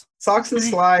slides. Socks and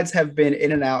slides have been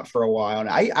in and out for a while, and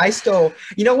I still,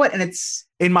 you know what? And it's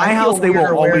in my house. They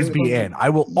will always be in. I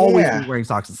will always be wearing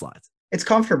socks and slides. It's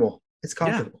comfortable.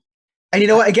 Yeah. And you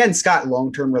know what? Again, Scott,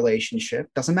 long-term relationship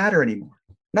doesn't matter anymore.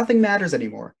 Nothing matters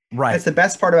anymore. Right. That's the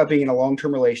best part about being in a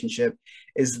long-term relationship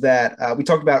is that we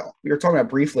were talking about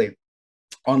briefly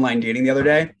online dating the other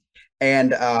day.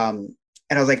 And I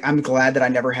was like, I'm glad that I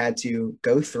never had to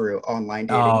go through online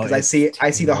dating because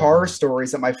I see the horror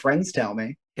stories that my friends tell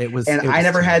me. I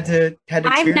never had to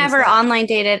I've never online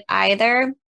dated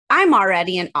either. I'm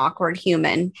already an awkward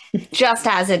human just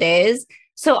as it is.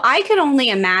 So I could only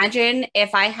imagine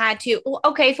if I had to.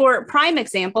 Okay, for a prime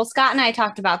example, Scott and I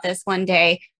talked about this one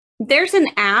day. There's an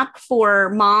app for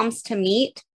moms to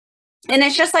meet, and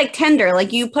it's just like Tinder.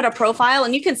 Like you put a profile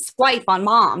and you can swipe on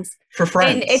moms for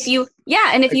friends. And if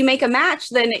you make a match,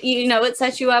 then it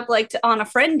sets you up on a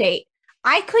friend date.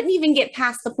 I couldn't even get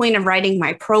past the point of writing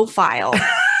my profile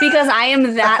because I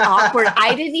am that awkward.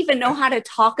 I didn't even know how to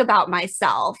talk about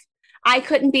myself. I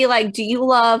couldn't be like, do you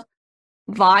love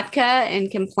vodka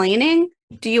and complaining?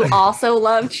 Do you also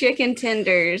love chicken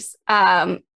tenders?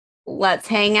 Let's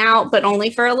hang out, but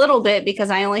only for a little bit because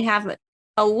I only have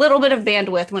a little bit of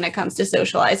bandwidth when it comes to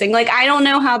socializing. Like, I don't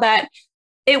know how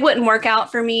it wouldn't work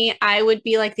out for me. I would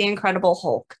be like the Incredible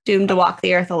Hulk, doomed to walk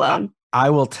the earth alone. I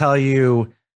will tell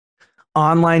you,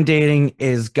 online dating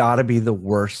is got to be the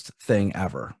worst thing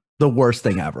ever. The worst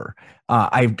thing ever.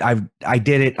 I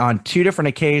did it on 2 different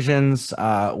occasions.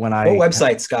 What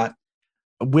website, Scott?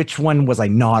 Which one was I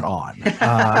not on?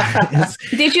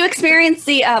 Did you experience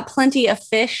the Plenty of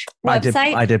Fish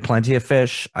website? I did Plenty of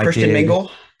Fish. Christian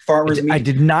Mingle, Farmers Meet. I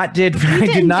did not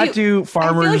do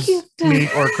Farmers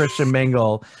Meet or Christian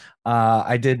Mingle.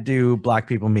 I did do Black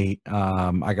People Meet.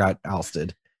 I got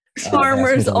ousted.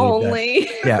 Farmers Only.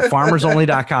 Yeah,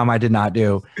 farmersonly.com I did not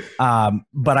do.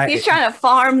 But he's trying to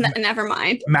farm. Never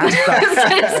mind.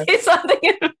 Say something.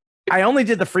 I only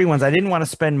did the free ones. I didn't want to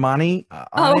spend money.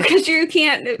 Because you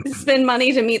can't spend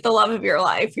money to meet the love of your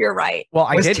life. You're right. Well,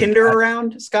 was Tinder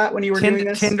around, Scott, when you were doing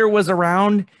this? Tinder was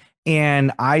around,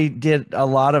 and I did a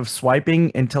lot of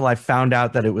swiping until I found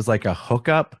out that it was like a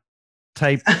hookup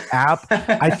type app.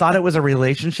 I thought it was a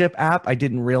relationship app. I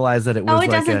didn't realize that it was. Oh, it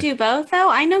doesn't do both, though.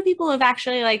 I know people have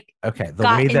actually the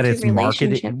way that it's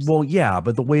marketed. Well, yeah,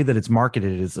 but the way that it's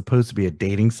marketed is supposed to be a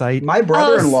dating site. My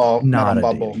brother-in-law met on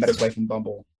Bumble. Met his wife in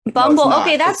Bumble. Bumble. No,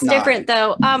 okay, that's different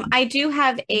though. I do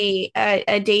have a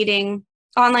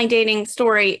online dating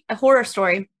story, a horror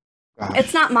story. Gosh.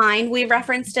 It's not mine. We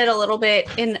referenced it a little bit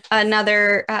in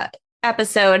another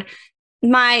episode.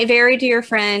 My very dear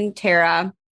friend,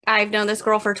 Tara, I've known this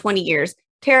girl for 20 years.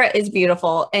 Tara is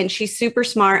beautiful and she's super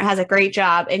smart, has a great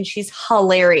job, and she's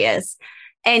hilarious.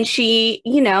 And she,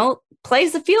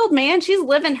 plays the field, man. She's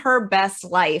living her best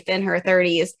life in her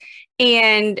 30s.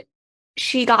 And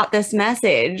she got this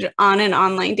message on an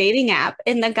online dating app,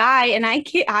 and the guy, and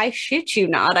I shit you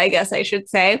not, I guess I should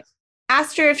say,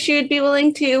 asked her if she would be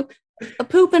willing to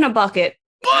poop in a bucket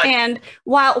and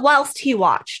whilst he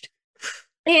watched,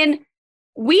 and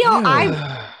we all,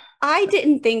 I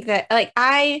didn't think that, like,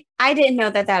 I didn't know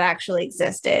that actually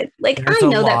existed. Like, There's I a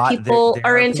know that lot- people there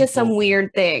are are into some people-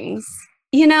 weird things,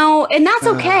 you know, and that's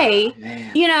okay.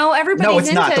 Man. You know, everybody's No,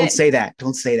 it's not. into, Don't say that.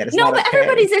 Don't say that. It's no, not but okay.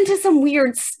 everybody's into some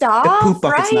weird stuff. The poop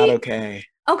bucket's right? not okay.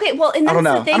 Okay, well, and I that's don't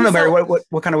know. the thing. I don't know, Mary. So,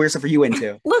 What kind of weird stuff are you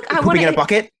into? look, I Pooping in a want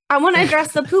bucket? I want to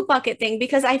address the poop bucket thing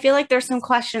because I feel like there's some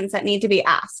questions that need to be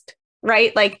asked,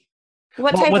 right? Like,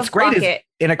 what Well, type what's of great is bucket?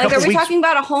 in a Like, couple are we weeks, talking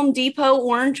about a Home Depot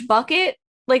orange bucket?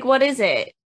 Like, what is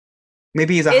it?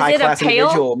 Maybe he's a Is it a high class pail?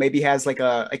 individual. Maybe he has like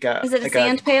a Is it a like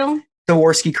sand pail?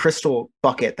 Swarovski crystal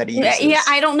bucket that he uses. Yeah,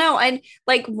 I don't know. And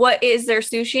like, what is there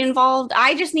sushi involved?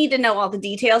 I just need to know all the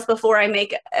details before I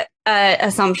make a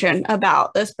assumption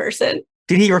about this person.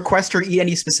 Did he request her eat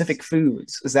any specific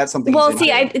foods? Is that something? Well, he's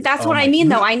see, into? that's Oh what I my- mean,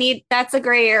 though. That's a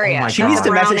gray area. my She God. needs The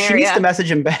to brown message. She needs area. to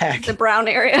message him back. The brown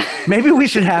area. maybe we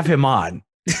should have him on.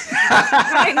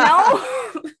 I know.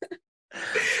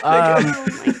 Oh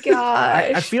my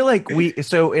gosh. I feel like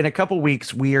so in a couple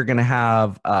weeks we are going to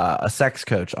have a sex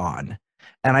coach on,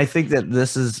 and I think that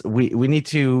this is we need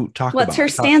to talk What's about her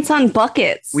it. stance on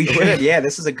buckets? We should. Yeah,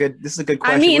 this is a good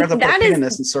question. mean, We're gonna have to put that a pin is- in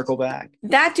this and circle back.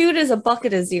 That dude is a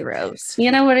bucket of zeros.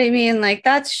 You know what I mean? Like,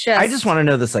 that's just. I just want to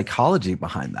know the psychology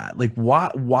behind that. Like,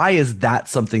 why is that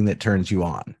something that turns you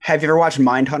on? Have you ever watched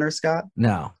Mindhunter, Scott?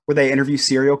 No, Where they interview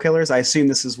serial killers? I assume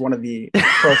this is one of the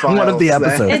profiles. one of the that-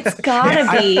 episodes. It's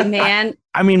gotta be, man.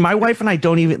 I mean, my wife and I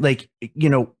don't even like, you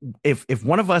know, if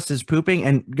one of us is pooping,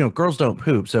 and you know, girls don't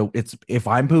poop, so it's if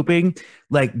I'm pooping,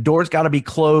 like doors got to be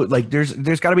closed. Like there's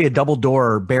got to be a double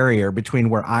door barrier between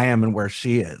where I am and where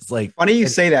she is. Like, Funny you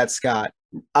say that, Scott.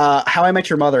 How I Met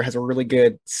Your Mother has a really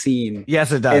good scene.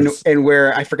 yes, it does. And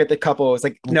where I forget the couple is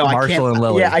like, no, I Marshall can't. and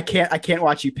Lily. Yeah, I can't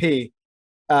watch you pee.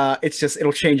 It's just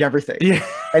it'll change everything. Yeah.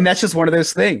 And that's just one of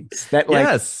those things that like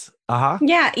Yes.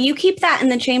 Yeah, you keep that in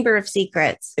the chamber of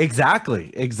secrets. Exactly.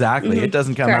 Mhm. It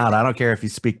doesn't come Correct. out. I don't care if you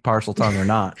speak partial tongue or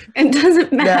not. It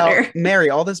doesn't now, matter. Mary,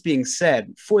 all this being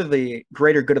said, for the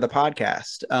greater good of the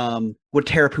podcast, would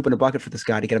Tara poop in a bucket for this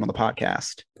guy to get him on the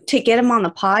podcast? To get him on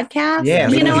the podcast? Yeah,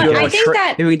 You maybe know we can do what? a I little think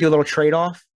that maybe we can do a little trade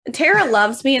off. Tara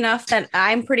loves me enough that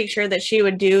I'm pretty sure that she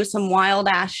would do some wild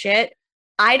ass shit.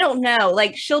 I don't know.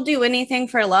 Like, she'll do anything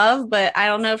for love, but I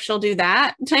don't know if she'll do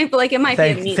that type. Like, it might be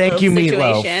a meatloaf Thank you,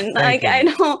 Meatloaf. situation. Thank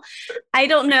Like, you. I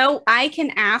don't know. I can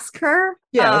ask her.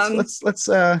 Yeah, let's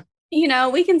You know,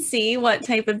 we can see what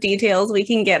type of details we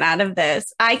can get out of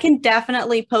this. I can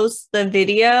definitely post the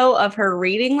video of her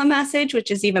reading the message, which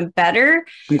is even better.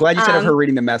 I'm glad you said of her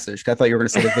reading the message. I thought you were going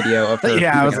to say the video of her.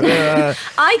 Yeah, I was,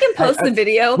 I can post the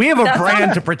video. we have a That's brand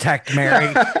not- to protect,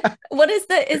 Mary. What is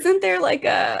the? Isn't there like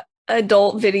a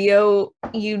adult video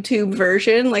YouTube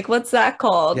version? Like, what's that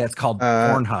called? Yeah, it's called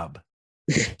Pornhub.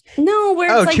 No,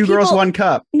 where it's like Two girls, people- one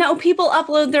cup. No, people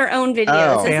upload their own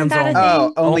videos. Oh. Isn't that a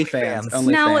Fans thing? Oh, OnlyFans.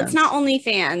 No, it's not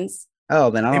OnlyFans. Oh,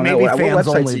 then I don't know. Maybe What fans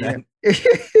websites only are then.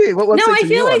 you? What No, websites I are feel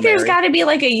you like on, there's Mary? got to be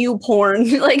like a U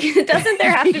porn. Like, doesn't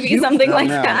there have to be something I like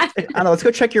don't know. that? I don't know. Let's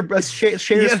go check your share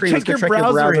your Yeah, screen. Let's check go your check your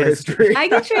browser browser history. I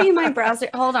can show you my browser.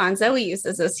 Hold on, Zoe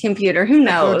uses this computer. Who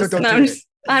knows? don't No, do I'm, it. just,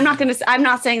 I'm not gonna. I'm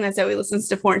not saying that Zoe listens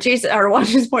to porn. Or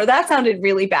watches porn. That sounded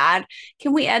really bad.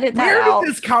 Can we edit that Where out? did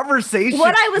this conversation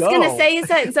What I was go? gonna say is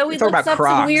that Zoe Talk looks about up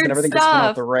Crocs some weird and everything gets thrown off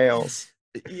stuff. the rails.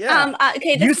 Yeah.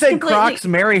 Okay, this You is said completely- Crocs,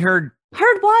 Mary heard.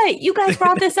 Heard what? You guys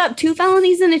brought this up. 2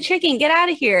 felonies and a chicken. Get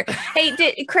out of here.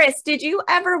 Hey, Chris, did you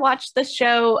ever watch the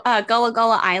show Gullah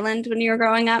Gullah Island when you were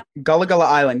growing up? Gullah Gullah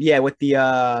Island, yeah, with the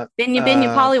Binya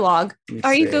Pollywog. let me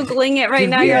Are you see. Googling it right Did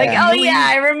now? we You're like, oh really- yeah,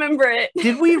 I remember it.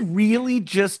 Did we really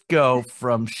just go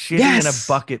from shitting in a Yes.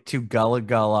 bucket to Gullah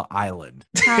Gullah Island?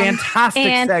 Um, Fantastic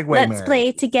and segue, let's Mary.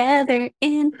 play together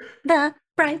in the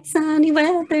bright sunny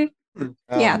weather. Oh,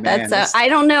 Yeah, man, that's this- I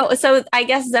don't know. So I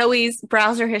guess Zoe's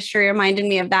browser history reminded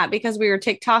me of that because we were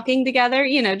TikToking together,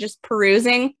 you know, just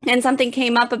perusing, and something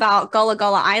came up about Gullah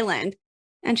Gullah Island.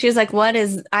 And she was like, what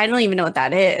is, I don't even know what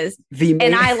that is. the main,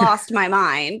 And I lost my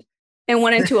mind and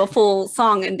went into a full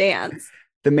song and dance.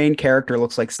 the main character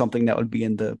looks like something that would be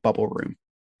in the bubble room.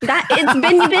 That it's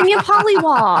Binya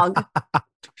Pollywog.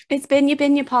 It's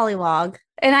Binya Pollywog.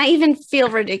 And I even feel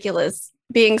ridiculous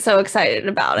being so excited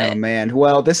about Oh it. man.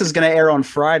 Well, this is going to air on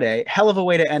Friday. Hell of a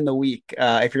way to end the week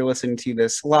if you're listening to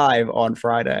this live on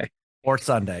Friday Or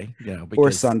Sunday, you know, or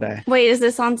because Sunday. Wait, is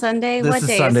this on Sunday? This What is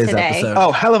day Sunday's is today? episode.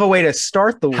 Oh, hell of a way to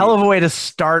start the week. Hell of a way to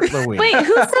start the week. Wait,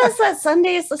 who says that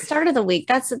Sunday is the start of the week?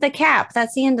 That's the cap.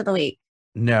 That's the end of the week.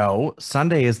 No,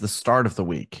 Sunday is the start of the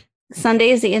week. Sunday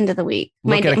is the end of the week.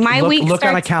 Look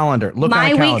on a calendar.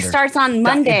 My week starts on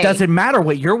Monday. It doesn't matter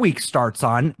what your week starts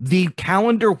on. The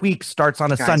calendar week starts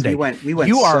on a Sunday. We went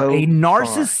you are so a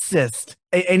narcissist.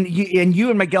 And you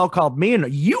and Miguel called me,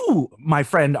 and you, my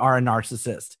friend, are a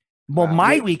narcissist. Well,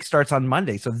 my week starts on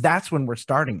Monday, so that's when we're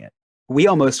starting it. We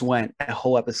almost went a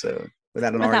whole episode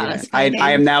without an argument.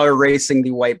 I am now erasing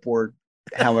the whiteboard.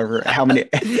 However, how many?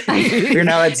 We're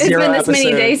now at 0 It's been episodes. this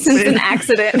many days since an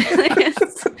accident.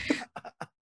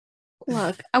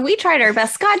 Look, we tried our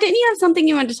best. Scott, didn't you have something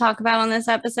you wanted to talk about on this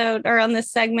episode or on this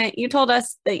segment? You told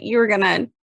us that you were gonna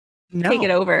take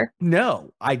it over.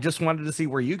 No, I just wanted to see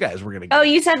where you guys were gonna go. Oh,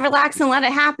 you said relax and let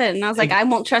it happen. And I was like, I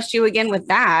won't trust you again with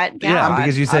that. God. Yeah,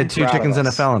 because you said 2 chickens and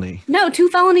a felony. No, 2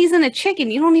 felonies and a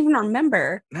chicken. You don't even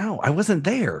remember. No, I wasn't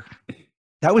there.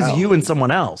 That was you and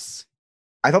someone else.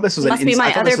 I thought this was must be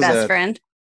my other best friend.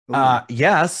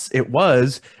 Yes, it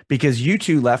was, because you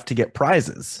 2 left to get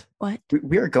prizes. What?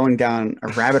 We are going down a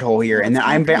rabbit hole here, and then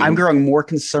I'm growing more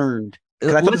concerned.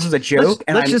 I thought this was a joke.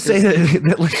 Let's just say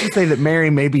that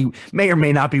Mary may or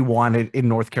may not be wanted in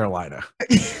North Carolina.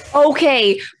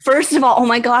 Okay, first of all, oh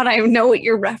my God, I know what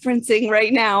you're referencing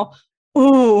right now.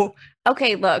 Ooh.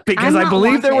 Okay, look. Because I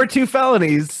believe there were 2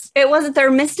 felonies. It wasn't,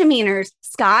 they're misdemeanors,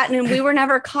 Scott, and we were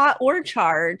never caught or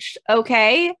charged.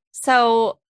 Okay,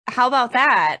 so how about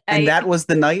that? And that was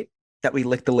the night that we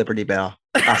licked the Liberty Bell.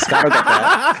 Scott will get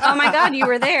that. Oh my God, you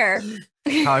were there.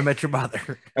 How I Met Your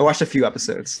Mother. I watched a few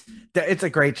episodes. It's a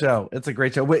great show. It's a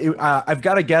great show. I've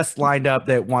got a guest lined up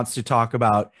that wants to talk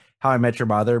about How I Met Your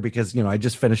Mother, because I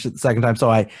just finished it the second time, so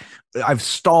I've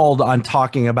stalled on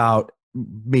talking about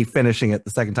me finishing it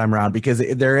the second time around, because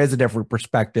there is a different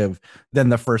perspective than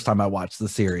the first time I watched the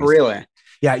series. Really?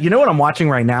 Yeah. You know what I'm watching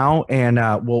right now, and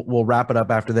we'll wrap it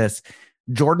up after this.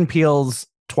 Jordan Peele's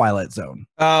Twilight Zone.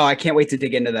 Oh, I can't wait to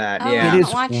dig into that. Yeah, it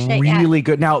is really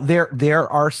good. Now there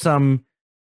are some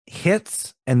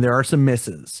hits and there are some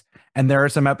misses, and there are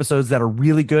some episodes that are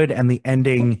really good and the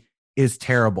ending is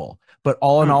terrible. But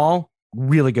all in all,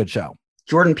 really good show.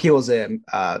 Jordan Peele's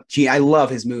I love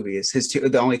his movies.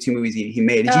 The only 2 movies he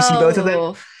made. Did you see both of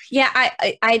them? Yeah,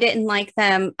 I didn't like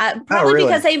them. Probably really?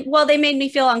 Because they made me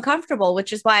feel uncomfortable,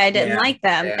 which is why I didn't like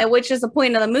them, and which is the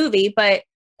point of the movie. But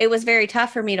it was very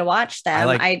tough for me to watch them. I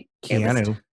like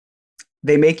Keanu.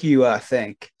 They make you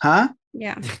think, huh?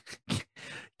 Yeah.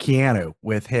 Keanu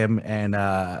with him and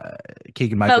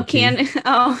Keegan-Michael Key.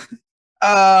 Keanu.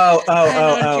 Oh, I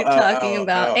know what you're talking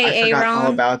about. I forgot Ron.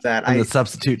 all about that. And the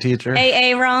substitute teacher.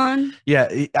 Ron.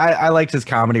 Yeah, I liked his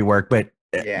comedy work, but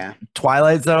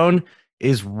Twilight Zone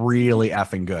is really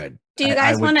effing good. Do you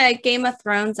guys want a Game of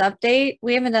Thrones update?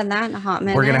 We haven't done that in a hot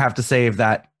minute. We're going to have to save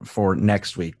that for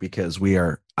next week because we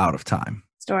are out of time.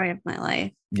 Story of my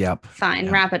life. Yep. Fine.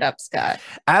 Yep. Wrap it up, Scott.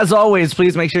 As always,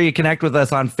 please make sure you connect with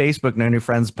us on Facebook, No New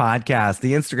Friends Podcast,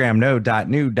 the Instagram,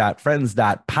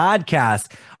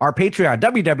 no.new.friends.podcast, our Patreon,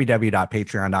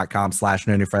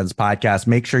 www.patreon.com/No New Friends Podcast.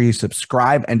 Make sure you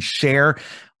subscribe and share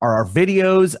our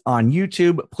videos on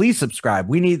YouTube. Please subscribe.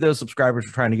 We need those subscribers.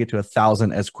 We're trying to get to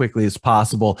 1,000 as quickly as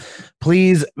possible.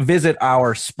 Please visit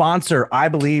our sponsor, I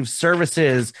Believe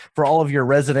Services, for all of your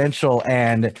residential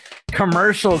and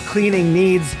commercial cleaning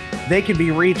needs. They can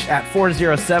be reached at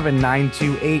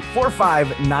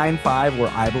 407-928-4595 or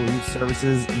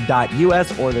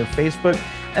IBelieveServices.us or their Facebook.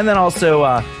 And then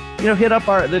also, hit up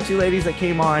the 2 ladies that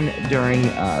came on during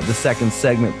the second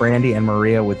segment, Brandy and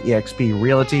Maria with eXp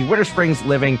Realty,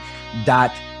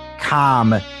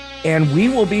 WinterSpringsLiving.com. And we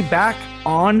will be back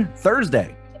on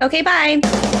Thursday. Okay, bye.